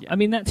 disgusting. I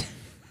mean that.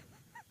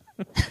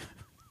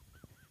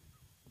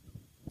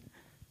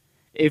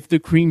 If the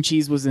cream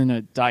cheese was in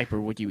a diaper,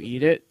 would you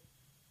eat it?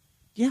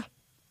 Yeah.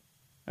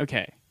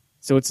 Okay,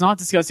 so it's not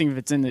disgusting if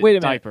it's in the Wait a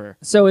minute. diaper.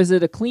 So is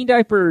it a clean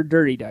diaper or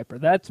dirty diaper?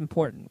 That's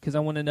important because I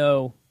want to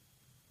know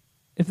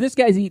if this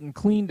guy's eating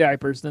clean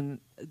diapers. Then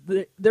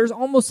there's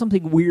almost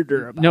something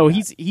weirder about. No, that.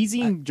 he's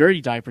eating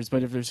dirty diapers.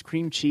 But if there's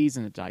cream cheese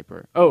in a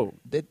diaper, oh,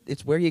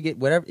 It's where you get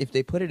whatever. If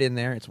they put it in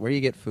there, it's where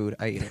you get food.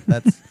 I eat it.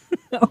 That's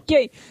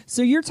Okay,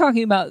 so you're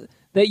talking about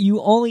that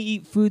you only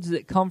eat foods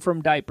that come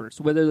from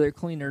diapers, whether they're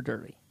clean or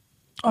dirty.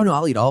 oh no,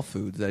 I'll eat all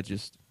foods. That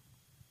just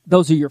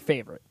Those are your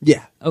favorite.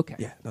 yeah, Okay.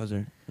 yeah. Those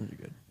are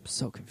good. I'm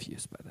so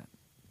confused by that.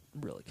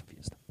 I'm really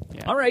confused.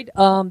 yeah. All right,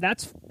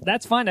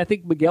 that's fine. I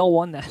think Miguel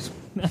won that.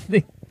 I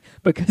think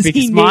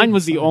because mine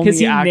was the only because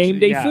he act-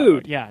 named a yeah,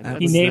 food. yeah, He he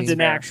that's- named that's an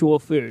fair. actual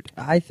food.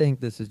 I think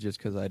this is just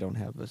because I don't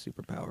have a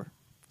superpower.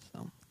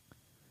 So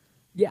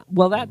Yeah,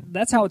 well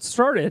that's how it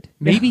started.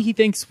 Maybe he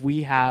thinks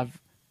we have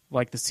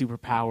like the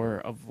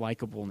superpower of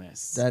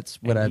likableness. that's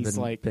what And I've he's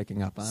been like,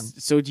 picking up on.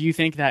 So do you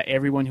think that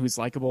everyone who's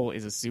likable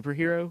is a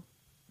superhero?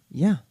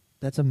 Yeah,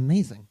 that's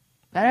amazing.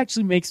 That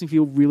actually makes me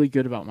feel really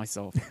good about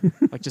myself.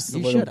 Like just a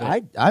You little should.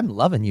 bit. I'm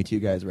loving you two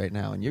guys right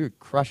now, and you're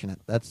crushing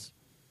it. That's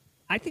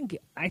I think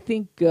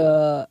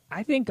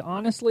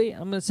honestly,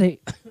 I'm going to say,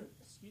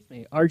 excuse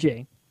me,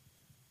 RJ.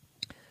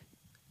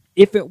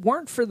 If it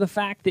weren't for the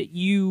fact that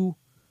you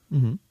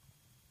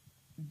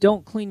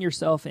don't clean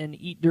yourself and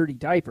eat dirty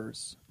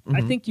diapers,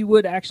 I think you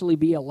would actually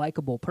be a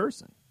likable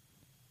person.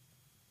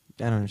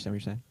 I don't understand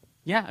what you're saying.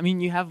 Yeah, I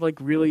mean you have like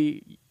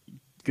really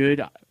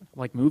good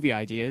like movie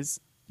ideas.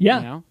 Yeah,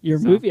 You know? your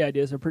So- movie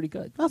ideas are pretty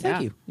good. Oh, thank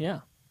Yeah. you. Yeah,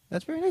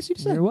 That's very nice of you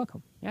to say. you're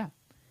welcome. Yeah.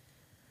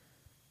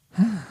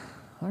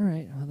 All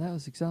right, well, that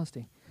was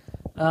exhausting.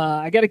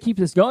 I got to keep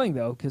this going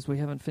though because we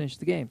haven't finished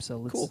the game.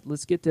 So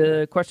let's get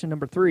to question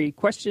number 3.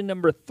 Question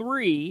number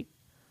 3.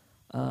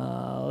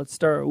 Let's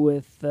start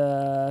with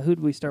who did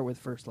we start with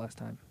first last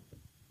time?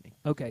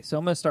 Okay, so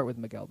I'm going to start with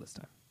Miguel this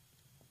time.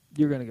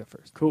 You're going to go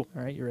first. Cool.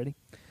 All right, you ready?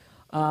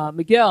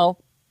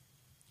 Miguel,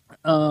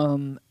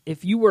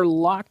 if you were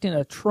locked in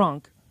a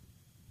trunk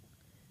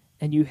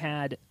and you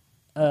had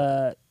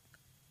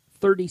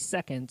 30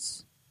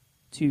 seconds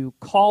to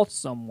call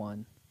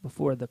someone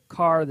before the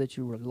car that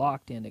you were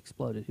locked in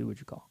exploded, who would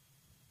you call?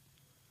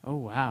 Oh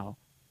wow.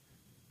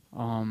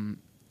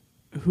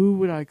 Who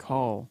would I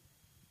call?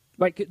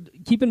 Like,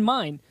 keep in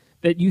mind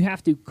that you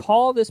have to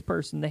call this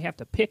person, they have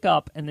to pick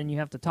up, and then you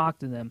have to talk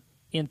to them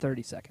in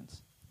 30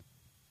 seconds.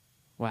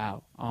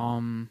 Wow.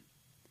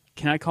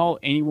 Can I call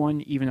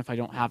anyone even if I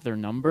don't have their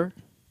number?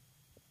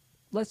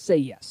 Let's say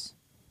yes.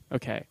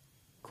 Okay.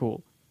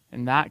 Cool.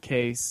 In that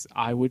case,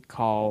 I would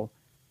call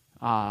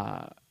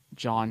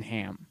John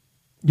Hamm.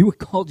 You would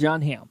call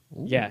John Hamm.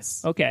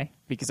 Yes. Okay.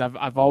 Because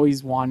I've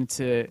always wanted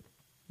to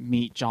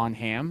meet John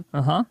Hamm,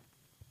 Uh-huh.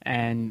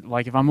 and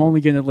like if I'm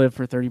only going to live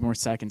for 30 more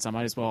seconds, I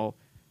might as well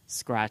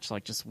scratch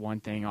like just one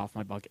thing off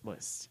my bucket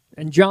list.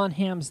 And John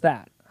Hamm's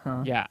that,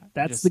 huh? Yeah.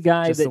 That's just- the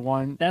guy just that the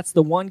one. That's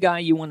the one guy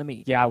you want to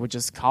meet. Yeah, I would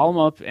just call him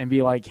up and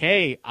be like,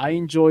 "Hey, I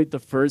enjoyed the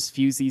first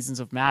few seasons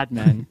of Mad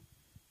Men.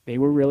 They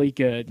were really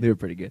good." They were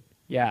pretty good.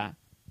 Yeah.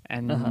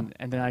 And Uh-huh.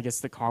 and then I guess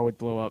the car would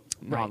blow up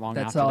not Right. long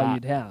That's after all that.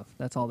 you'd have.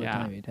 That's all the Yeah.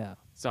 time you'd have.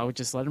 So I would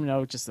just let him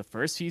know just the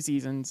first few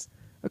seasons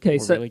Okay, were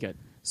so really good.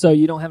 so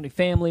you don't have any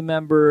family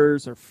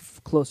members or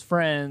close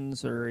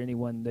friends or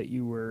anyone that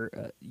you were,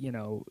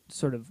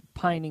 sort of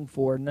pining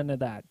for. None of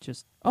that.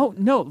 Just Oh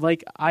no,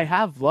 like I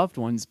have loved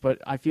ones, but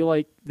I feel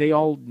like they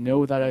all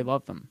know that I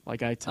love them.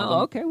 Like I tell them,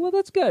 okay. Well,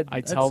 that's good.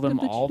 I That's tell them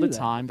good that you all do the that.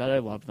 time that I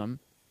love them,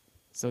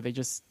 so they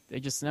just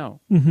know.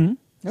 Mm-hmm.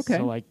 Okay.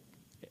 So like,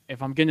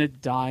 if I'm gonna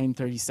die in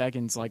 30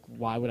 seconds, like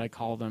why would I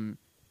call them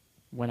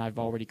when I've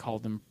already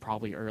called them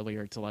probably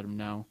earlier to let them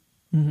know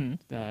Mm-hmm.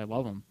 that I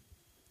love them?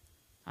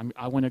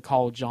 I want to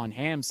call John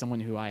Hamm someone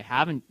who I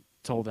haven't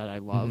told that I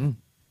love. Mhm.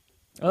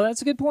 Oh,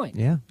 that's a good point.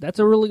 Yeah. That's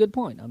a really good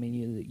point. I mean,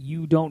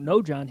 you don't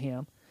know John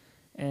Hamm,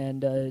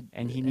 and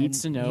he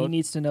needs to know- He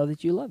needs to know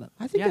that you love him.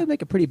 I think Yeah. that'd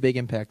make a pretty big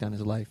impact on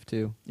his life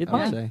too. It I would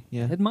might. say.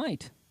 Yeah. It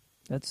might.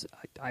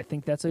 I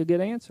think that's a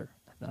good answer.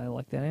 I I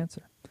like that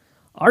answer.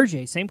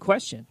 RJ, same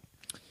question.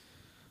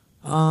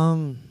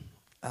 Probably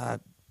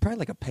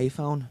like a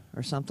payphone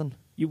or something.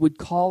 You would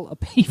call a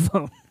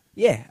payphone.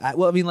 Yeah.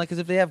 I mean, like, because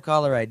if they have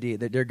caller ID,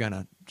 they're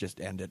gonna just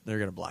end it. They're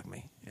gonna block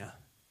me. Yeah.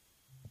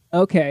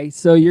 Okay,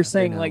 so you're they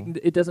saying know. like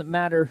it doesn't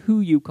matter who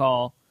you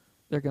call,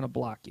 they're going to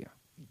block you.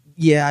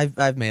 Yeah,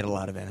 I've made a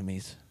lot of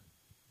enemies.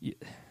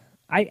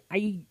 I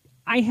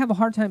have a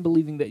hard time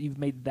believing that you've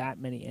made that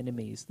many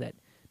enemies that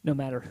no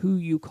matter who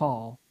you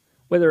call,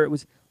 whether it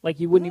was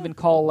like you wouldn't even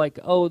call like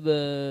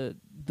the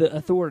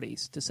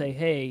authorities to say,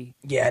 hey.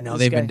 Yeah, no, this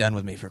they've guy- been done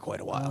with me for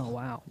quite a while. Oh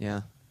wow.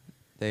 Yeah.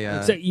 They.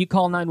 So you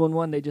call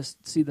 911, they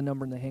just see the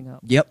number and they hang up.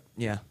 Yep.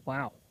 Yeah.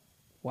 Wow.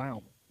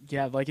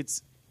 Yeah, like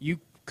you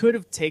could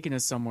have taken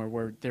us somewhere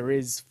where there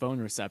is phone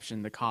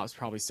reception. The cops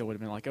probably still would have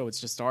been like, "Oh, it's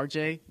just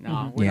RJ."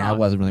 No, we're Yeah, I not.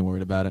 wasn't really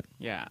worried about it.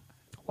 Yeah,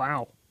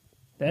 Wow.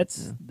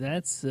 That's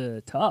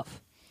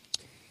tough.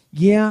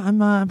 Yeah,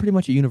 I'm pretty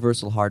much a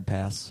universal hard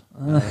pass.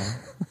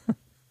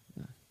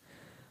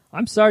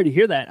 I'm sorry to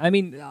hear that. I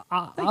mean,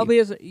 I'll be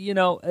as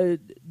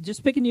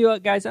just picking you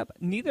guys up.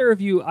 Neither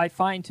of you I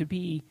find to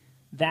be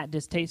that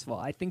distasteful.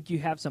 I think you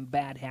have some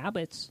bad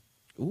habits.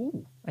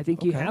 Ooh. I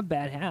think you Okay. have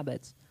bad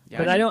habits. Yeah,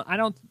 but I I should-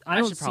 don't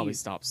I should see- probably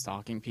stop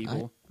stalking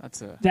people.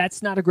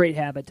 That's not a great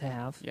habit to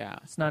have. Yeah.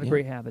 It's not a Yeah.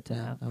 great habit to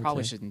Yeah. have. I would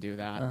Probably say. shouldn't do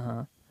that.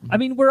 Uh-huh. I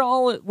mean, we're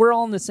all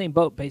in the same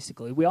boat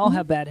basically. We all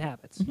have bad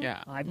habits.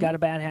 Yeah. I've got a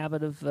bad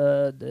habit of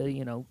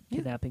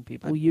kidnapping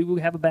people. You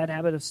have a bad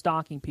habit of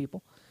stalking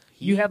people.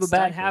 You have a eats bad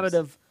diapers. habit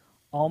of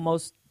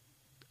almost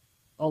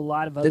a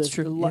lot of other That's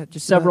true. Yeah,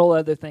 just several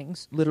other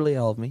things. Literally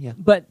all of me. Yeah.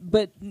 But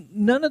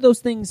none of those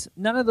things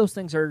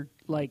are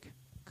like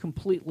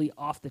completely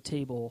off the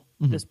table.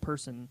 This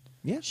person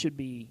Yeah. should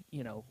be,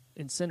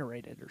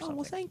 incinerated or Oh something.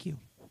 well, thank you.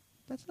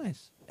 That's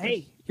nice.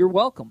 Hey, you're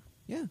welcome.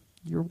 Yeah.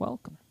 You're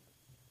welcome.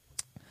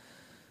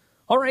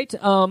 All right,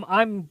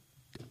 I'm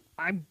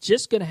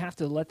just gonna have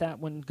to let that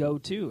one go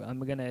too. I'm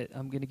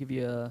gonna give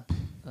you a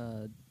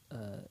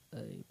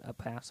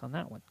pass on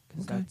that one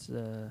because Okay. that's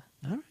All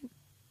right.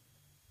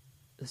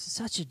 this is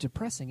such a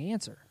depressing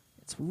answer.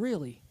 It's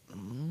really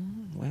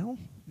Well.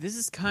 This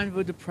is kind of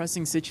a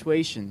depressing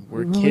situation.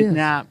 We're really is.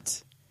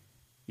 kidnapped.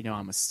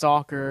 I'm a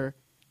stalker.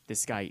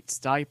 This guy eats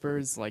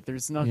diapers. Like,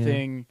 there's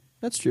nothing.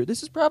 That's true.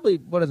 This is probably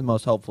one of the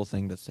most helpful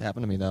things that's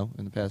happened to me, though,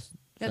 in the past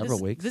several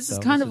weeks. This So is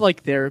kind of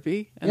like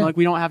therapy, and Yeah. like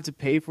we don't have to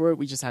pay for it.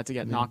 We just had to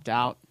get knocked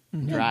out,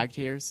 and dragged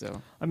here.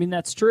 So I mean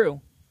that's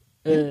true.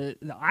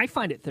 I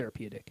find it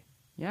therapeutic.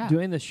 yeah,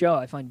 Doing the show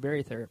I find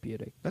very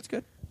therapeutic. That's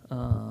good.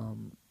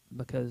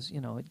 Because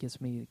it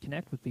gets me to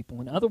connect with people,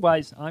 and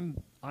otherwise I'm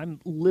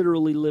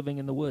literally living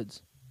in the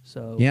woods.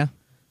 So Yeah.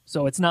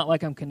 so it's not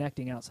like I'm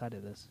connecting outside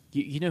of this.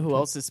 you know who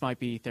else this might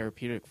be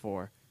therapeutic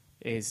for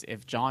is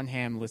if John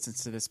Hamm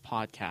listens to this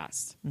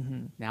podcast.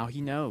 Now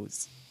he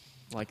knows,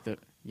 like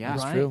yeah,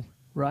 right, true.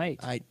 Right?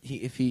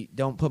 If he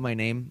don't put my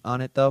name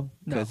on it though,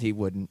 No. because he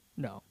wouldn't.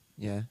 No,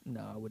 Yeah.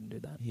 I wouldn't do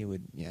that. He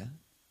would. Yeah.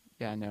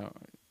 yeah, no.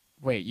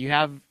 Wait, you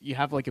have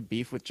like a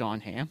beef with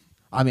John Hamm?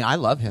 I mean, I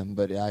love him,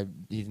 but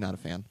he's not a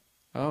fan.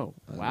 Oh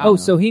wow! Oh,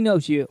 so he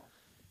knows you.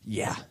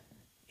 Yeah.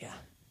 Yeah.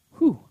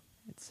 Whew.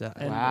 It's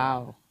And-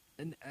 wow.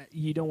 And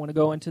you don't want to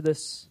go into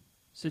this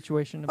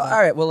situation about all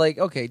right. Well,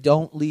 okay,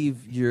 don't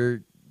leave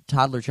your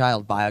toddler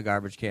child by a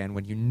garbage can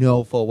when you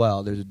know full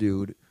well there's a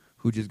dude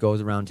who just goes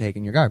around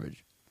taking your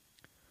garbage.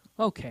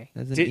 Okay.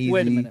 That's an Did-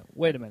 Wait a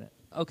easy- minute.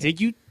 Okay.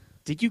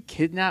 Did you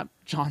kidnap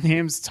John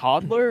Hamm's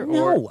toddler?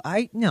 Or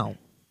No,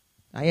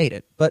 I ate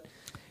it, but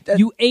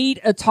You ate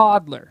a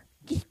toddler.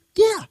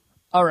 yeah.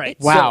 All right.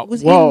 Wow. So it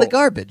was Whoa. in the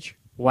garbage.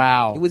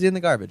 wow. It was in the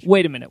garbage.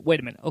 Wait a minute.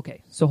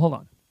 Okay. So hold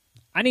on.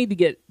 I need to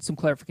get some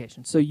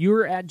clarification. So you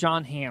were at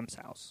John Hamm's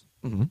house.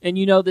 Mhm.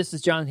 And this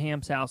is John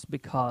Hamm's house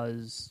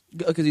because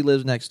Because he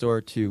lives next door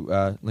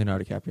to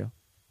Leonardo DiCaprio.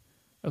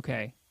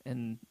 okay,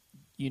 and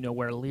you know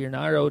where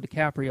Leonardo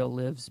DiCaprio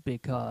lives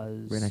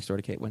because Right next door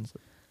to Kate Winslet.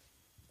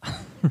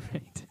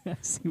 Right. I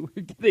see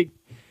we're getting.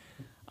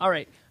 All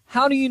right.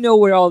 How do you know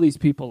where all these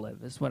people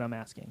live? Is what I'm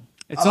asking.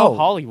 It's all Oh,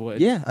 Hollywood.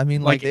 Yeah, I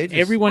mean, Like they just,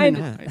 everyone.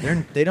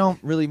 they don't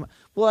really.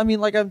 Well, I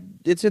mean,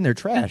 it's in their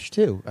trash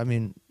too. I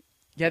mean,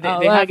 Yeah, they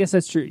Well, I have. guess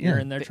that's true. You're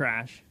Yeah. in their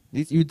trash.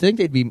 you'd think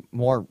they'd be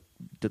more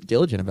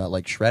diligent about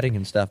like shredding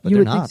and stuff, but you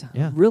they're would not. think so.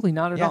 Yeah, Really,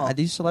 not at yeah. all.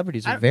 These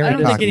celebrities I are very. I don't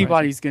think cocky.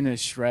 anybody's gonna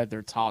shred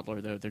their toddler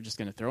though. They're just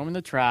gonna throw them in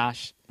the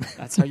trash.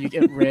 That's how you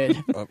get rid.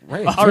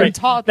 Right. All right,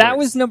 toddlers. that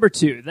was number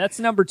 2. That's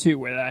number 2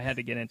 where I had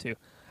to get into.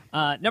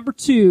 Number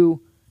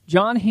 2,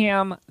 John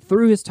Hamm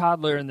threw his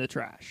toddler in the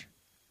trash.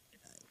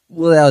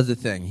 Well, that was the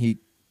thing.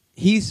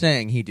 He's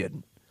saying he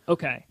didn't.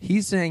 Okay.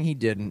 He's saying he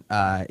didn't.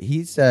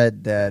 He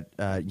said that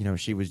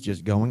she was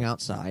just going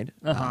outside,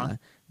 Uh-huh.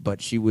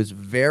 but she was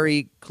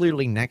very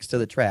clearly next to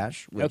the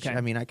trash. Which Okay.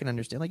 I mean, I can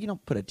understand. Like, you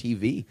don't put a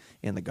TV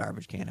in the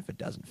garbage can if it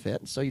doesn't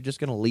fit, so you're just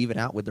going to leave it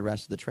out with the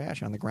rest of the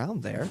trash on the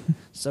ground there.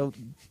 So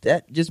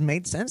that just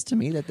made sense to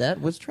me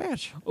that was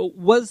trash.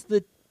 Was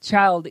the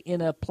child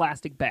in a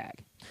plastic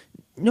bag?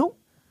 No,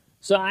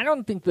 So I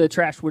don't think the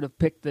trash would have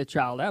picked the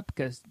child up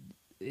because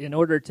in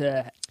order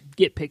to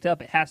get picked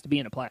up, it has to be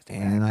in a plastic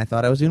bag. And I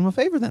thought I was doing him a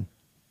favor then.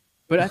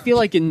 But I feel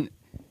like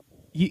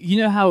you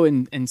know how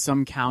in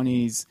some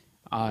counties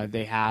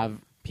they have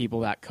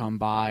people that come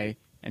by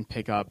and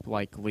pick up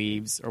like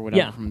leaves or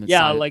whatever from the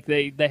side. like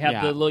they have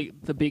Yeah.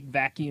 the big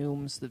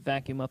vacuums that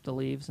vacuum up the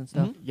leaves and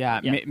stuff. Yeah,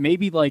 Yeah.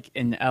 maybe like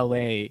in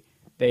LA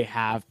they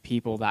have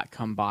people that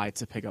come by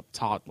to pick up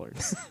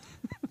toddlers.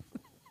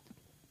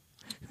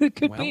 It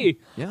could Well, be.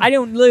 yeah. I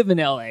don't live in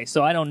LA,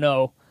 so I don't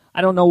know.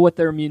 I don't know what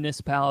their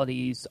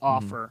municipalities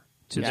offer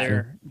to Yeah,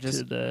 their just-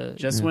 to the.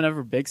 Just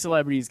whenever big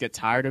celebrities get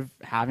tired of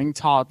having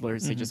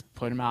toddlers, they just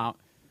put them out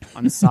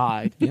on the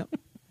side Yep.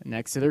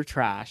 next to their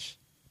trash,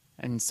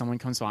 and someone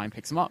comes by and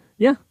picks them up.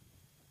 Yeah,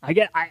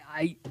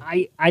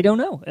 I don't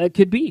know. It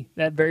could be.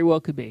 That very well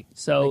could be.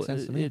 So Makes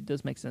sense to me. it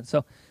does make sense.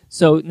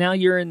 So now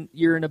you're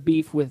in a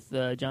beef with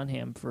John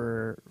Hamm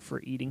for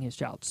eating his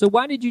child. So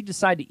why did you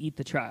decide to eat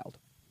the child?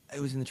 It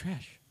was in the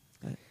trash.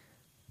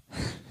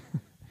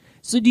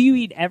 So do you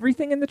eat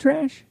everything in the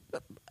trash?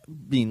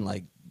 Being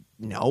like,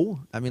 no.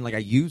 I mean, like I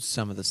used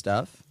some of the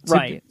stuff. To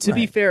be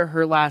Right. fair,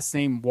 her last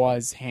name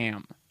was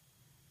Ham.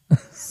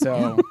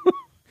 So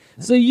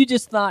So you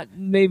just thought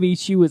maybe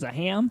she was a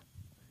ham?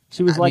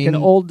 She was I like an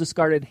mean- old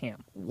discarded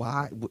ham.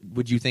 Why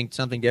would you think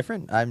something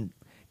different?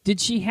 Did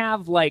she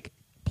have like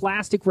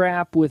plastic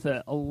wrap with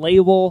a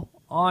label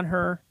on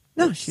her?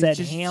 that said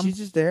ham. She's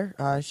just there.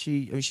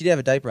 She did have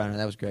a diaper on her.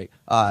 That was great.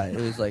 It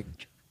was like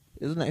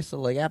it was a nice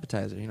little like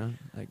appetizer. You know,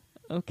 like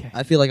Okay.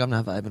 I feel like I'm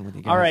not vibing with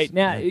you guys. All right.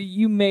 Now Like,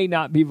 you may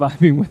not be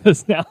vibing with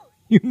us now.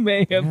 You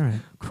may have All right.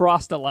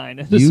 crossed a line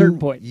at a certain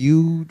point.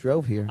 You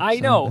drove here. I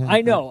so, know. yeah,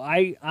 I know.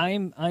 I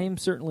am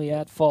certainly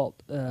at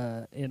fault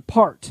in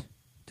part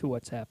to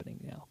what's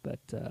happening now, but.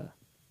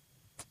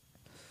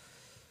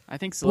 I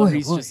think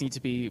celebrities boy. just need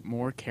to be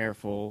more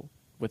careful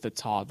with the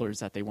toddlers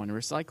that they want to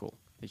recycle.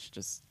 They should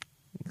just,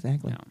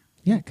 Exactly. you know.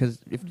 Yeah, because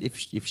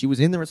if she was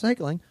in the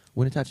recycling,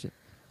 wouldn't have touched it.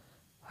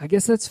 I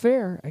guess that's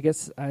fair. I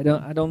guess I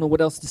don't know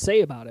what else to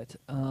say about it.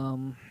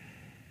 I'm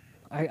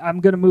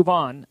going to move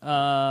on.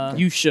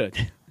 You should.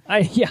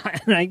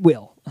 And I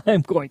will.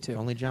 I'm going to.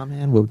 Only John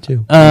Man would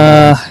too.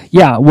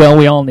 Yeah. Well,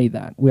 we all need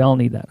that.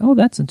 Oh,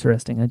 that's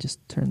interesting. I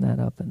just turned that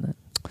up and that.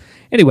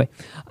 Anyway,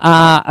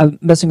 I'm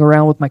messing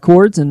around with my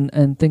chords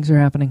and things are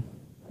happening.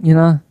 You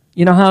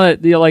know how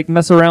you like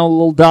mess around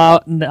with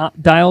little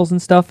dials and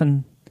stuff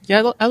and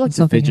Yeah, I like to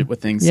something. fidget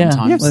with things yeah.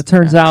 sometimes. Well, it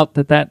turns out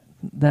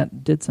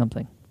that did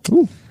something.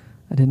 Ooh.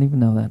 I didn't even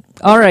know that.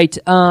 All right.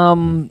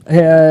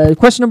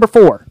 Question number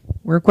 4.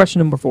 We're at question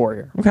number 4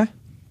 here. Okay.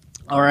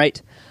 All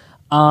right.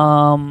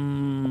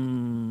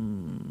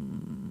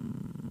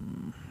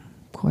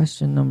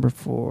 Question number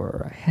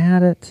 4. I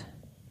had it.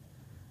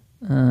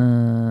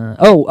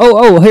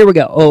 Here we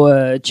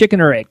go.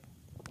 Chicken or egg?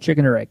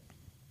 Chicken or egg?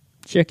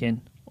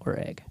 Chicken or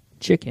egg?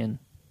 Chicken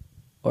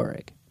or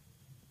egg?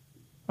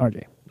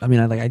 RJ. I mean,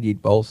 I'd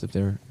eat both if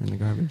they're in the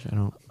garbage. I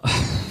don't.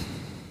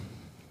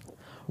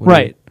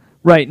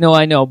 Right. No,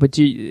 I know, but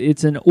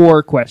it's an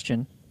or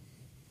question.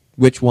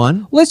 Which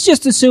one? Let's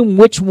just assume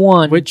which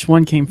one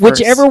came first?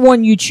 whichever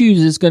one you choose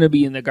is going to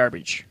be in the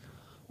garbage.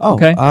 Oh,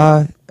 Okay.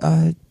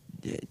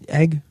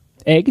 Egg.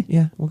 Egg?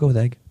 Yeah, we'll go with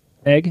egg.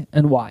 Egg,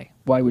 and why?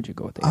 Why would you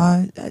go with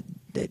egg?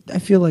 I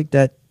feel like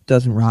that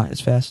doesn't rot as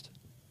fast.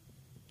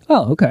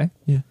 Oh, okay.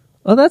 Yeah.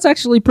 Well, that's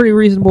actually pretty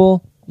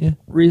reasonable. Yeah.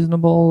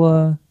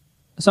 Reasonable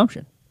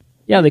assumption.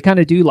 Yeah, they kind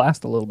of do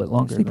last a little bit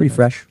longer. Stay pretty don't they?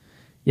 fresh.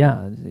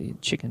 Yeah, the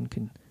chicken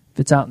can. If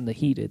it's out in the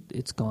heat,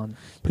 it's gone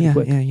pretty Yeah,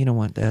 quick. yeah. You don't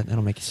want that.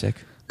 That'll make you sick.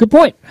 Good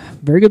point.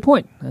 Very good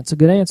point. That's a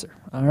good answer.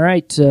 All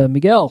right,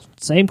 Miguel.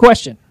 Same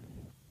question.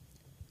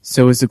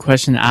 So is the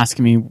question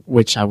asking me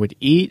which I would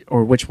eat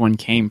or which one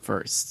came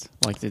first?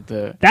 Like did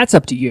the That's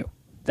up to you.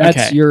 That's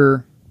Okay.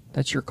 your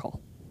call.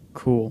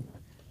 cool.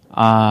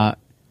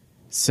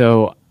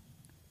 So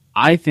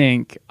I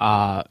think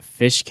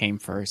fish came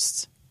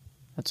first.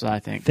 That's what I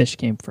think. Fish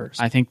came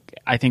first. I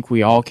think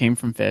we all came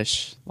from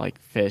fish. Like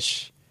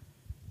fish,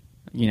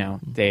 you know,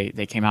 they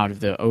came out of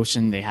the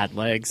ocean. They had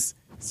legs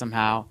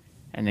somehow,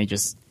 and they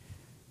just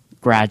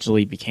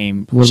gradually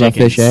became. What about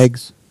chickens. fish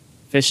eggs?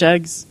 Fish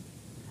eggs.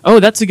 Oh,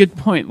 that's a good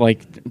point.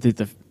 Like, did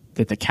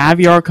the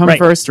caviar come Right.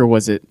 first, or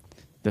was it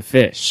the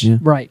fish? Yeah.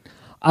 Right.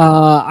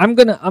 I'm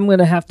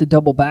gonna have to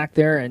double back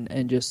there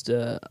and just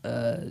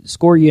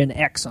score you an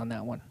X on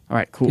that one All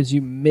right, cool. because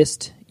you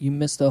missed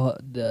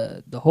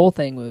the whole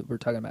thing. We're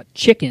talking about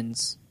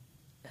chickens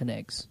and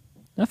eggs,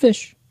 not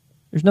fish.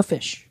 There's no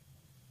fish.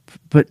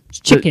 But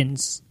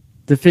Chickens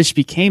the fish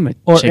became a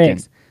or chicken.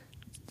 eggs.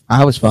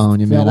 I was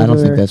following you, man. I don't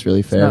think that's really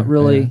It's fair. not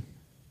really.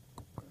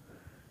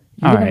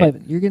 All You're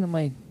right. getting on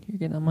my. You're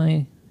getting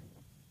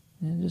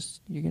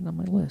on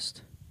my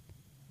list.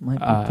 Might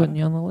be putting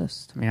you on the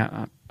list. I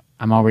mean,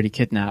 I'm already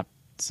kidnapped,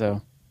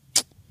 so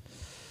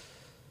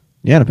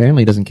Yeah, and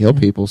apparently he doesn't kill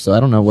people, so I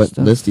don't know what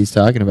Stuff. list he's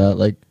talking about.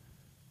 Like,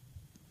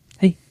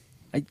 Hey,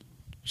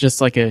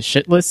 just like a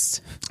shit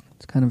list.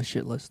 it's kind of a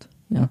shit list.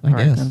 Yeah, I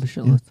guess. kind of a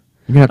shit Yeah. list.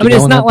 you're gonna have to I mean, go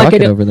it's in not that like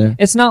bucket over there.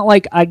 It's not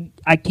like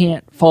I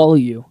can't follow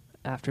you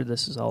after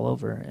this is all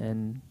over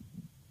and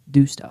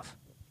do stuff.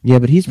 Yeah,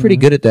 but he's pretty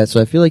Mhm. good at that,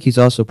 so I feel like he's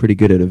also pretty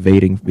good at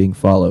evading being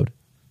followed.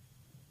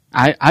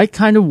 I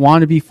kind of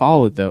want to be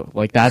followed though.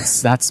 Like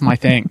that's my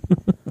thing.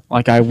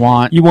 Like I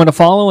want. You want to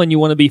follow and you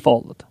want to be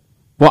followed.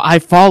 Well, I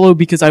follow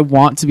because I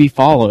want to be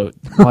followed.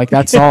 Like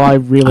that's all I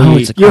really Oh,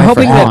 it's a You're cry for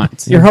hoping help. want.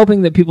 that you're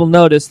hoping that people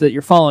notice that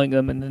you're following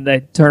them, and then they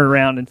turn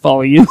around and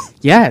follow you.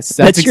 Yes,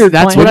 That's your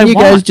that's plan. what I Wouldn't you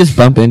want. guys just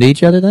bump into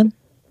each other then?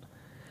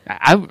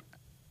 I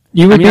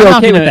You would mean, be I'm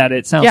not okay with gonna- that.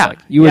 It sounds yeah, like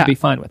you would yeah. be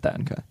fine with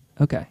that. Okay.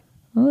 Okay.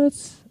 Well,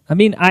 that's. I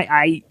mean,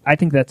 I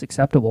think that's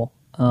acceptable.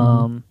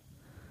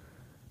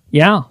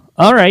 Yeah.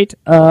 All right.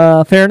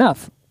 Fair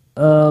enough.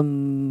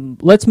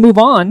 Let's move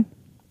on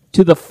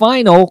to the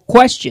final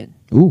question.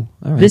 Ooh,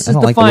 all right. This I is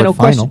don't the like final word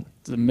final. question.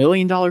 It's a $1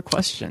 million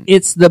question.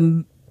 It's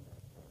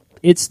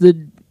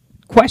the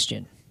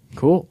question.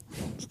 Cool.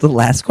 It's the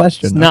last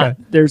question. It's Okay. not.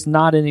 There's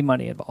not any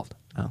money involved.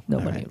 Oh, No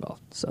all money right.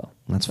 involved. So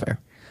That's fair.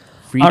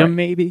 Freedom, All right.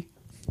 maybe.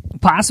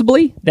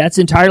 possibly that's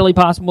entirely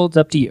possible. It's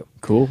up to you.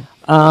 Cool.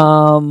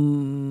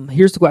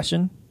 Here's the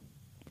question.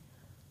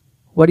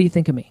 What do you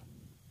think of me?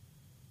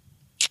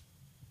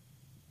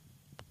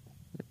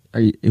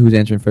 Who's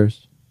answering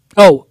first?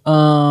 Oh,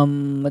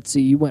 let's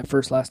see. You went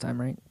first last time,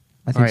 right?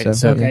 I think All right, so.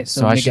 so- Okay, yeah.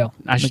 so I Miguel.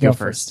 should- I should Miguel go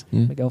first.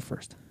 Yeah. Miguel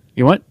first.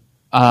 You know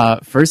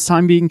what? First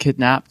time being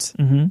kidnapped.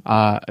 Mm-hmm.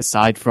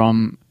 Aside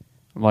from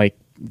like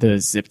the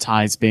zip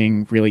ties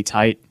being really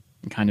tight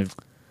and kind of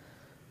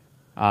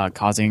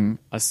causing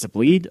us to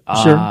bleed.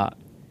 Sure.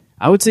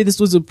 I would say this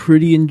was a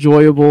pretty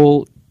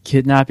enjoyable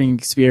kidnapping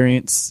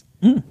experience.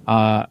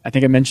 I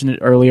think I mentioned it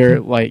earlier.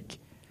 Like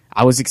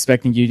I was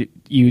expecting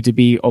you to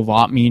be a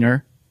lot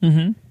meaner.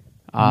 Mm-hmm.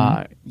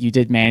 You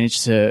did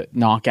manage to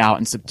knock out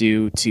and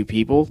subdue 2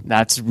 people.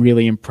 That's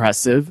really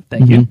impressive.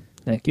 Thank you.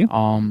 Thank you.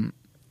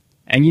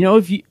 And you know,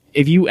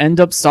 if you end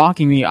up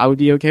stalking me, I would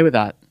be okay with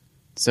that.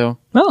 So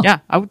Oh, yeah,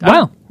 I would.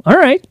 Wow. All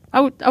right.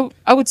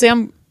 I would say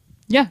I'm.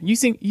 Yeah, you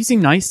seem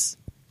nice.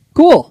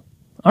 Cool.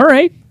 All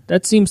right.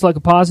 That seems like a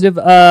positive.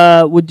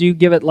 Would you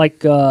give it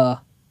like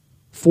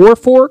 4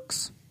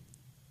 forks?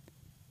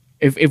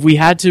 If we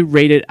had to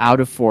rate it out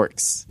of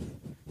forks,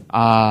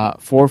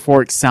 4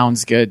 forks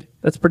sounds good.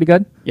 That's pretty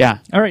good. Yeah.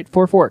 All right.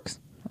 4 forks.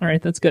 All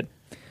right. That's good.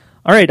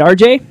 All right.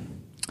 RJ?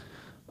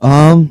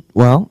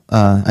 Well,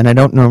 and I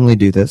don't normally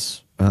do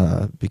this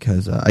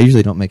because I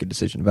usually don't make a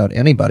decision about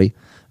anybody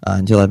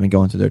until I've been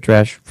going through their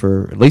trash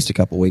for at least a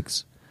couple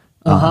weeks.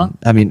 Uh-huh.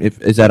 I mean,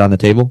 is that on the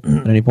table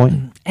at any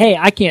point? Hey,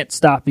 I can't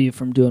stop you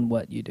from doing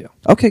what you do.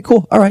 Okay,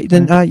 cool. All right,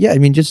 then. Yeah, I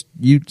mean, just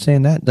you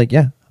saying that, like,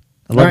 yeah,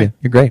 I love All right. you.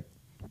 You're great.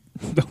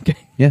 Okay.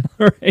 Yeah,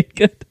 All right.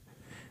 Good.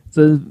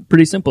 So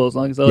pretty simple as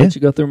long as I Yeah. let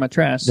you go through my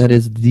trash. that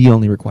is the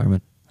only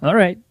requirement. All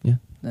right. Yeah.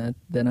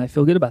 Then I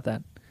feel good about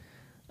that.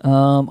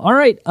 All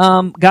right.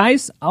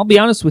 Guys, I'll be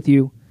honest with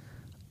you.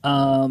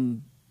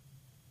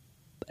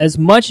 As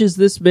much as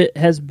this bit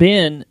has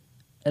been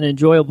an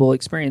enjoyable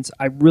experience,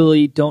 I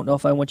really don't know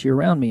if I want you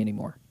around me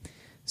anymore.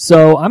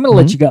 So I'm going to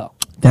let you go.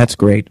 That's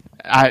great.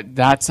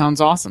 That sounds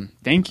awesome.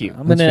 Thank you.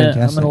 I'm That's going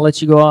fantastic. to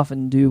let you go off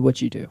and do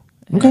what you do.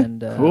 Okay.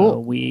 And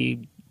Cool.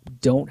 we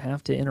don't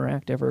have to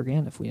interact ever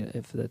again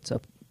if that's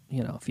up,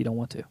 if you don't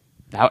want to.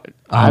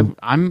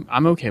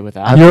 I'm okay with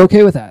that. You're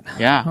okay with that?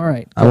 Yeah. All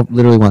right. I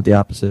literally want the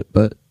opposite,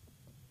 but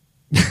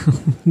I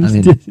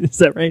mean, Is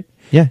that right?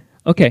 yeah,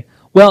 Okay.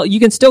 Well, you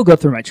can still go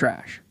through my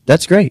trash.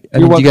 that's great. I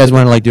You're mean, do you welcome. guys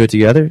want to like do it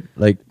together?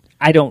 Like,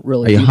 I don't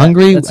really. are you do that.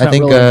 hungry? That's I not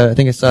think really- I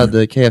think I saw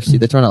the KFC.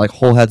 They're throwing out like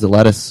whole heads of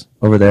lettuce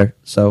over there.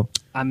 So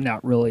I'm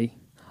not really.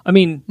 I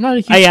mean, I'm not a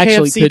huge I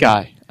actually KFC could,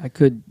 guy. I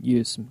could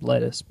use some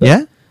lettuce. But,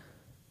 yeah,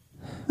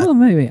 Well,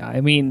 maybe. I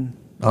mean,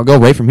 I'll go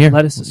away from here.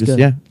 lettuce is Just- good.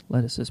 Yeah,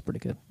 Lettuce is pretty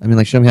good. I mean,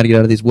 like, show me how to get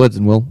out of these woods,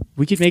 and we'll.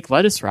 We could make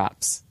lettuce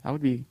wraps. That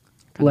would be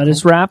kinda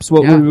Lettuce cool. wraps.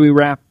 What Yeah. would we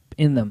wrap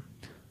in them?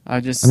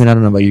 Just I mean, I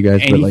don't know about you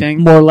guys, anything.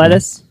 More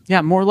lettuce.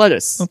 Yeah, more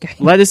lettuce. Okay.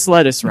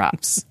 Lettuce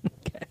wraps.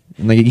 but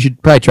like, you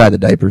should probably try the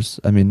diapers.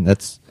 I mean,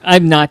 that's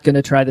I'm not going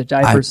to try the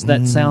diapers. I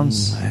that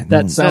sounds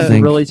don't sounds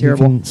think really you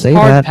terrible. can say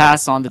Hard that.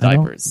 pass on the I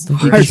don't diapers.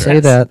 think you Hard can say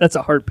pass. that. That's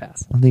a hard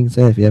pass. I don't think you can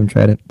say it if you haven't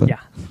tried it. But Yeah.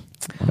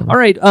 whatever. All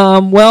right.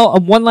 Well,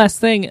 one last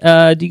thing.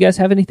 Do you guys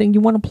have anything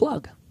you want to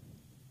plug?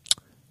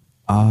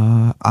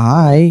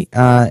 I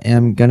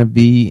am gonna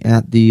be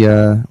at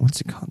the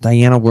what's it called,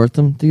 Diana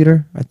Wortham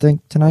Theater, I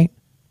think, tonight.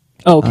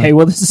 Okay.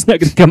 Well, this is not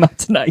going to come out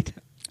tonight.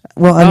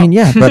 Well, I mean,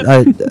 yeah, but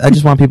I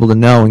just want people to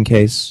know in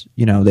case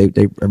they are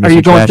Are missing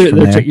you going trash through from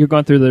there. you're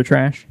going through their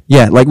trash?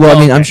 Yeah, like, well, I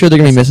mean, I'm Okay. sure they're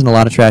gonna be missing a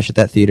lot of trash at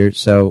that theater,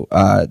 so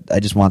I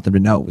just want them to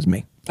know it was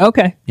me.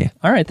 Okay. Yeah.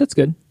 All right. That's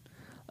good.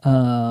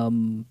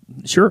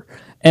 Sure.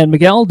 And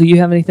Miguel, do you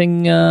have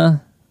anything?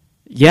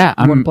 Yeah,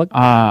 wanna I'm. plug?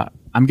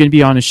 I'm going to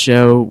be on a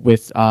show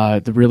with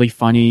the really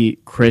funny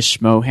Krish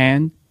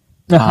Mohan,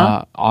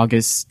 Uh-huh.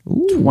 August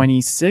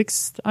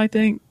 26th, I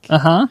think.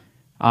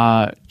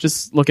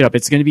 Just look it up.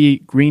 It's going to be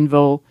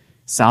Greenville,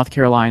 South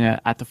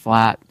Carolina, at the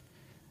Flat.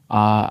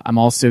 I'm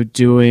also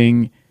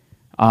doing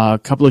a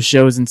couple of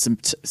shows in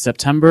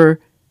September.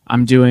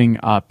 I'm doing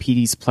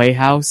PD's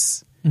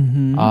Playhouse,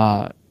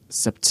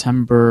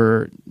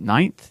 September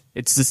 9th.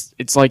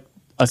 It's like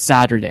a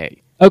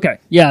Saturday Okay.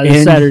 Yeah. This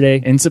in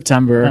Saturday. in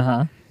September.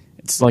 Uh-huh.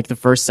 It's like the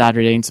first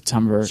Saturday in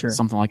September, Sure.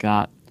 something like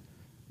that.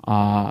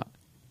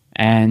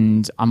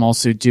 And I'm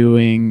also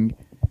doing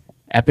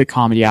Epic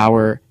Comedy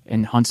Hour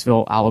in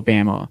Huntsville,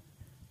 Alabama,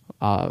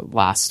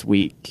 last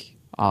week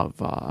of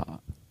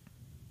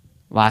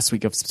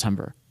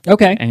September,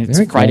 Okay. and it's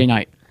Very cool. Friday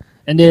night.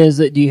 And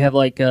do you have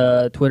like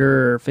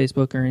Twitter or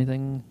Facebook or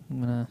anything?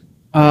 I'm gonna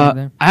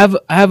there?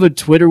 I have a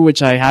Twitter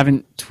which I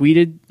haven't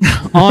tweeted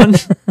on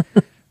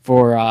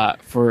for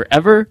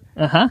forever.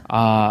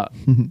 Uh-huh.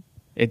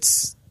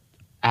 It's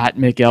at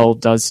Miguel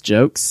Does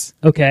Jokes.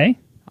 Okay.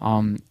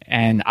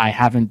 And I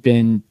haven't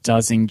been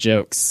doesing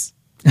jokes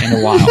in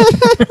a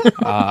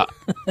while.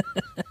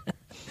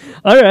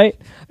 All right.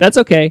 That's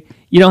okay.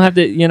 You don't have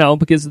to,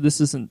 because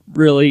this isn't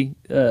really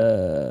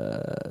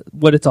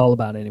what it's all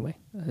about anyway.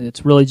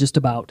 It's really just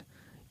about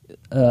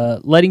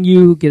letting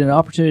you get an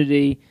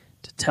opportunity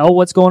to tell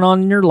what's going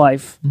on in your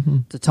life,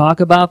 to talk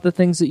about the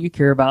things that you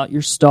care about,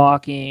 your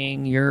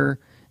stalking, your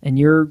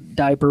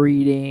diaper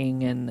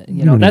eating, and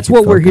don't that's need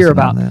to what we're here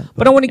focus on about. that,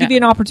 but I want to give you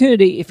an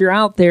opportunity, if you're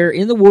out there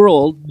in the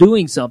world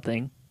doing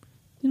something,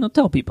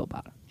 tell people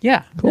about it.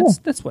 Yeah. Cool.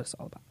 That's what it's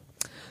all about.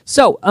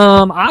 So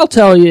I'll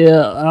tell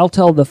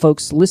the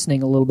folks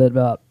listening a little bit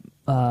about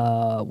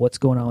what's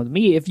going on with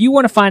me. If you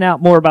want to find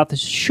out more about the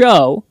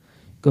show,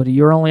 go to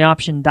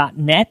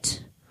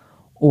youronlyoption.net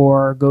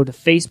or go to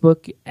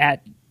Facebook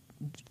at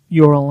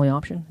Your Only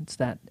Option. It's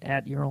that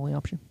at Your Only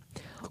Option.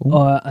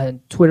 Cool.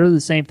 And Twitter, the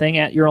same thing,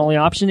 at Your Only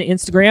Option.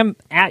 Instagram,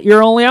 at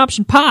Your Only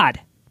Option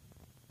Pod.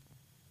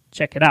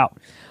 Check it out.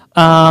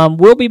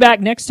 We'll be back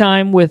next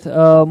time with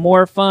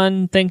more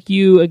fun. Thank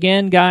you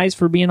again, guys,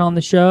 for being on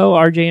the show,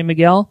 RJ and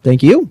Miguel.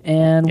 Thank you.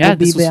 And Yeah, we'll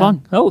be this was back.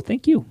 fun. Oh,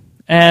 thank you.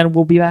 And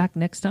we'll be back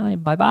next time.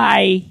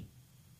 Bye-bye.